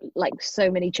families have like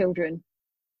so many children,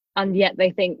 and yet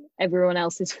they think everyone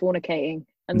else is fornicating,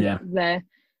 and they're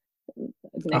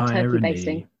turkey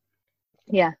basting.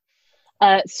 Yeah.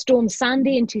 Storm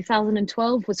Sandy in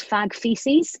 2012 was fag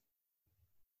feces,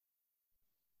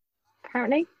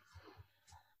 apparently.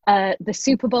 The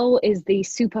Super Bowl is the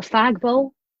Super Fag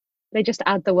Bowl. They just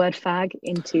add the word fag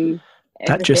into everything.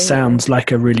 That just sounds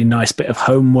like a really nice bit of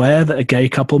homeware that a gay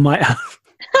couple might have.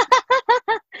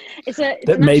 It's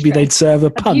that maybe ashtray. They'd serve a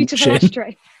punch in.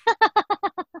 Ashtray.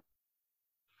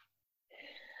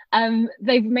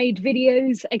 They've made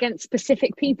videos against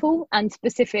specific people and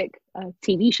specific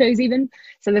TV shows even.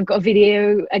 So they've got a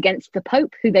video against the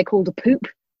Pope, who they called a poop.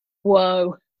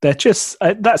 Whoa. They're just,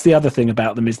 that's the other thing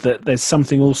about them, is that there's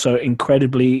something also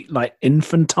incredibly like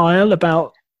infantile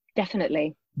about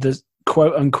definitely the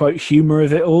quote unquote humor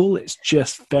of it all. It's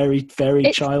just very,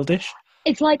 very childish.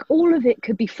 It's like all of it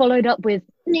could be followed up with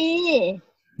meh.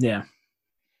 Yeah.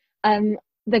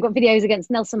 They've got videos against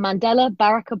Nelson Mandela,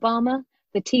 Barack Obama,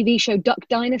 the TV show Duck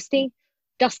Dynasty,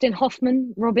 Dustin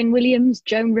Hoffman, Robin Williams,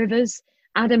 Joan Rivers,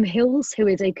 Adam Hills, who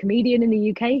is a comedian in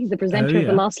the UK. He's the presenter of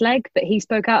The Last Leg, but he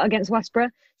spoke out against Westboro.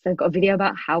 So they've got a video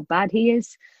about how bad he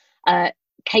is.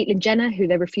 Caitlyn Jenner, who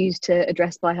they refused to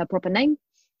address by her proper name.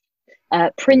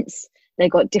 Prince. They've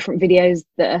got different videos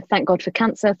that are thank God for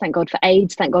cancer, thank God for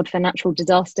AIDS, thank God for natural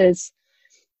disasters.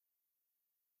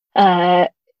 So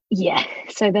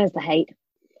there's the hate.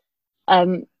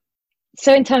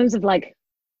 So in terms of like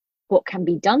what can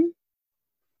be done,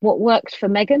 what worked for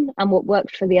Meghan and what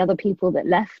worked for the other people that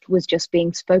left was just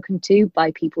being spoken to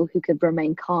by people who could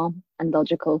remain calm and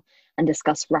logical and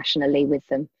discuss rationally with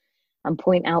them and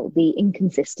point out the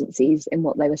inconsistencies in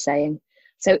what they were saying.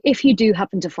 So if you do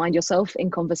happen to find yourself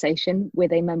in conversation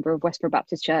with a member of Westboro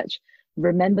Baptist Church,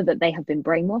 remember that they have been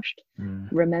brainwashed.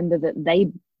 Remember that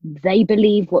they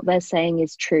believe what they're saying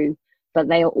is true, but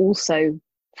they are also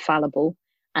fallible,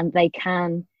 and they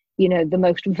can, the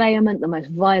most vehement, the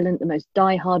most violent, the most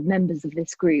diehard members of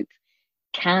this group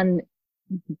can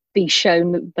be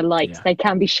shown the light. Yeah. They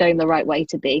can be shown the right way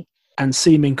to be. And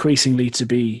seem increasingly to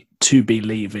be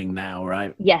leaving now,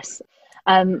 right? Yes.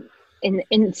 In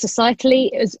societally,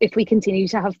 if we continue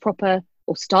to have proper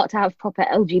or start to have proper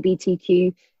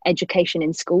LGBTQ education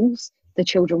in schools, the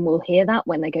children will hear that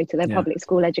when they go to their public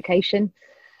school education.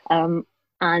 And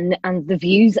the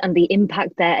views and the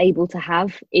impact they're able to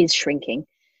have is shrinking.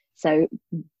 So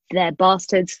they're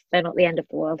bastards. They're not the end of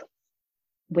the world.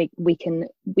 We can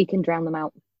drown them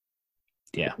out.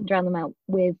 Yeah. Drown them out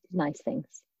with nice things.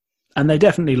 And they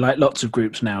definitely, like lots of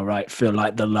groups now, right, feel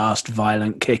like the last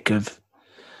violent kick of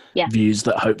views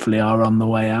that hopefully are on the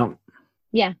way out.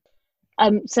 Yeah.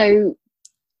 So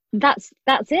that's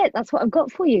it. That's what I've got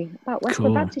for you about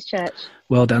Westboro Baptist Church.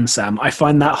 Well done, Sam. I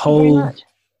find that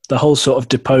the whole sort of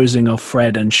deposing of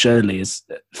Fred and Shirley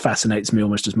fascinates me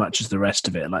almost as much as the rest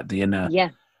of it. Like the inner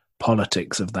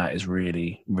politics of that is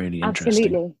really, really interesting.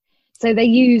 Absolutely. So they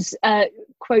use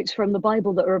quotes from the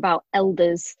Bible that are about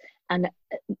elders, and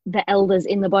the elders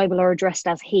in the Bible are addressed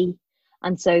as he.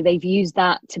 And so they've used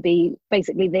that to be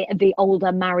basically the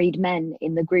older married men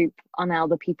in the group are now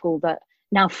the people that,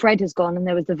 now Fred has gone and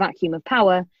there was the vacuum of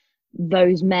power,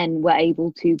 those men were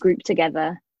able to group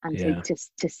together and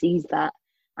to seize that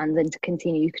and then to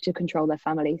continue to control their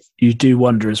families. You do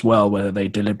wonder as well whether they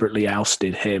deliberately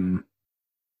ousted him.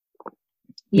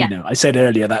 Yeah. I said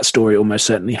earlier that story almost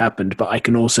certainly happened, but I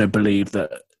can also believe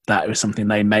that was something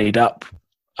they made up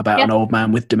about an old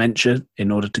man with dementia in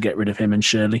order to get rid of him and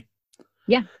Shirley.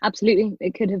 Yeah, absolutely.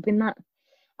 It could have been that.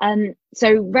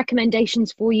 So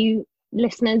recommendations for you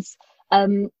listeners,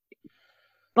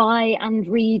 buy and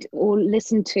read or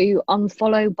listen to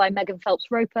Unfollow by Megan Phelps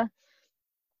Roper.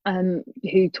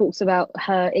 who talks about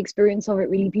her experience of it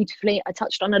really beautifully. I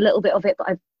touched on a little bit of it, but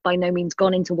I've by no means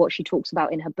gone into what she talks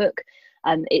about in her book.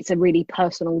 It's a really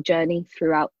personal journey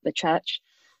throughout the church.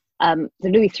 The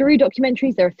Louis Theroux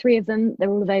documentaries, there are 3 of them. They're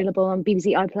all available on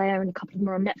BBC iPlayer and a couple of them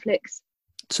are on Netflix.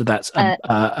 So that's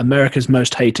America's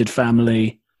Most Hated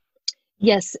Family.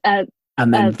 Yes. And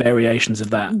then variations of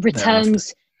that. Return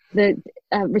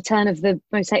of the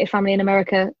Most Hated Family in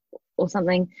America or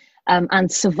something,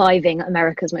 and Surviving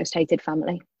America's Most Hated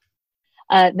Family.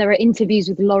 There are interviews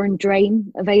with Lauren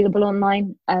Drain available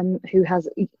online,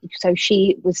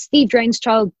 she was Steve Drain's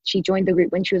child. She joined the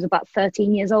group when she was about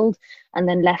 13 years old and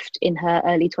then left in her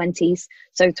early 20s.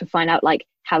 So to find out like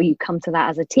how you come to that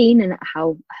as a teen and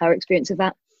how her experience of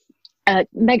that.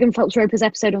 Megan Phelps Roper's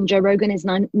episode on Joe Rogan is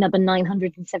number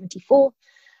 974.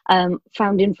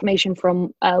 Found information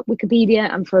from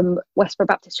Wikipedia and from Westboro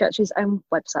Baptist Church's own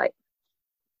website.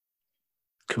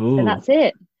 Cool. So that's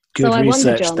it. Good so research. I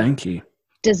wonder, John, thank you.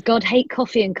 Does God hate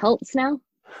coffee and cults now?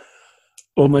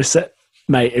 Almost set.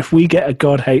 Mate, if we get a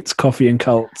God hates coffee and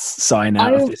cults sign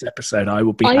out of this episode, I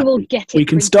will be happy. I will get it. We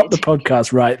can printed. stop the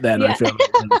podcast right then. Yeah. I feel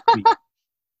like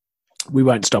we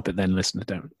won't stop it then, listener.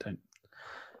 Don't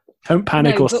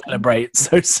panic or celebrate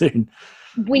so soon.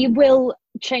 We will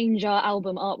change our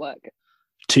album artwork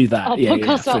to that. Yeah, for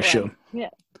artwork. sure.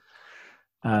 Yeah.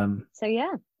 So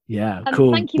yeah. Yeah,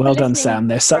 cool. Well done, Sam.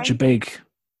 They're such a Frank.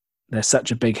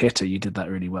 big hitter. You did that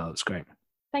really well. It's great.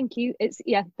 Thank you.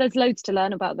 There's loads to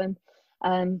learn about them.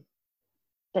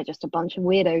 They're just a bunch of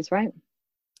weirdos, right?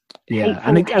 Yeah,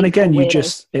 and again,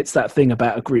 it's that thing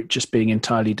about a group just being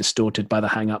entirely distorted by the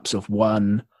hang-ups of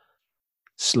one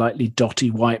slightly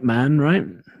dotty white man, right?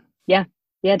 Yeah,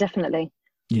 definitely.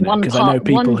 You know, because I know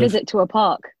people one visit to a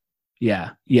park. Yeah,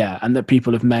 and that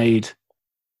people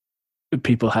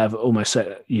have almost,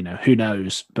 who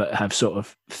knows, but have sort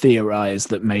of theorized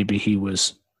that maybe he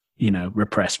was,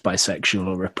 repressed bisexual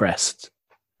or repressed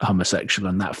homosexual,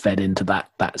 and that fed into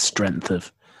that strength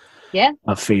of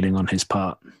feeling on his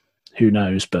part. Who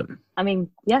knows? But I mean,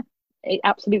 yeah, it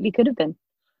absolutely could have been.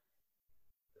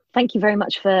 Thank you very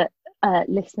much for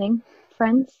listening,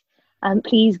 friends.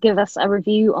 Please give us a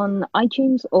review on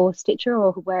iTunes or Stitcher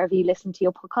or wherever you listen to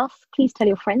your podcasts. Please tell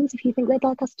your friends if you think they'd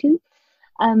like us to.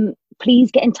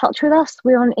 Please get in touch with us.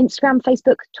 We're on Instagram,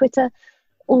 Facebook, Twitter,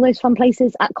 all those fun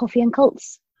places at Coffee and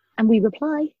Cults. And we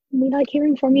reply. And we like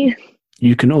hearing from you.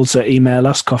 You can also email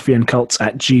us,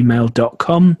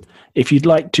 coffeeandcults@gmail.com. If you'd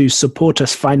like to support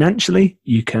us financially,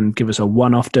 you can give us a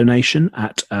one-off donation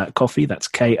at Ko-fi, that's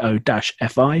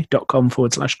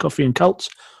ko-fi.com/coffeeandcults.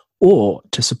 Or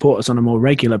to support us on a more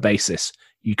regular basis,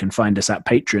 you can find us at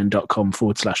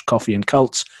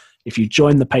patreon.com/coffeeandcults. If you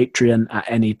join the Patreon at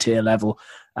any tier level,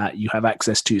 you have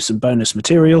access to some bonus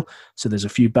material. So there's a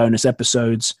few bonus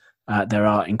episodes. There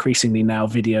are increasingly now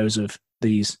videos of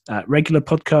these regular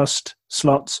podcast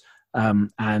slots,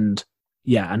 and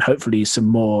hopefully some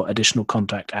more additional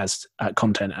content as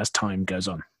time goes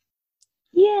on.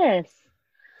 Yes.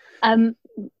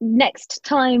 Next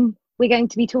time we're going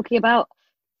to be talking about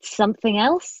something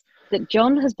else that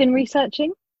John has been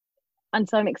researching, and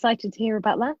so I'm excited to hear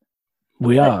about that.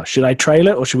 We are. Should I trail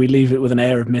it or should we leave it with an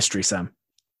air of mystery, Sam?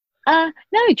 No,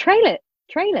 trail it.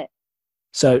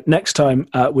 So next time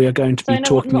we are going to be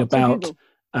talking about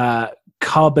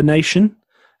carbonation,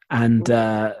 and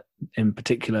in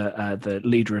particular the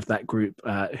leader of that group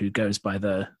who goes by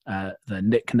the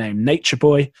nickname Nature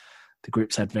Boy. The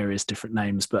group's had various different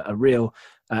names, but a real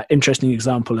interesting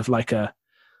example of like a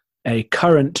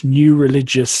current new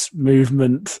religious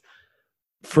movement,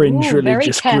 fringe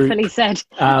religious very carefully group said.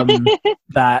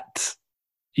 that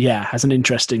has an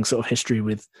interesting sort of history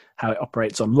with how it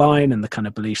operates online and the kind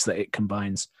of beliefs that it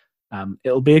combines.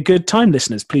 It'll be a good time,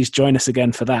 listeners. Please join us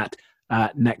again for that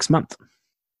next month.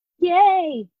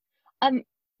 Yay!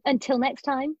 Until next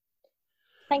time,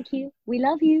 thank you. We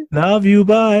love you. Love you.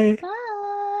 Bye.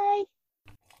 Bye.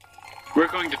 We're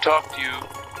going to talk to you.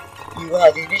 You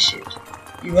are the initiate.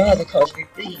 You are the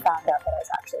cosmic being. Found out that I was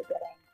actually good.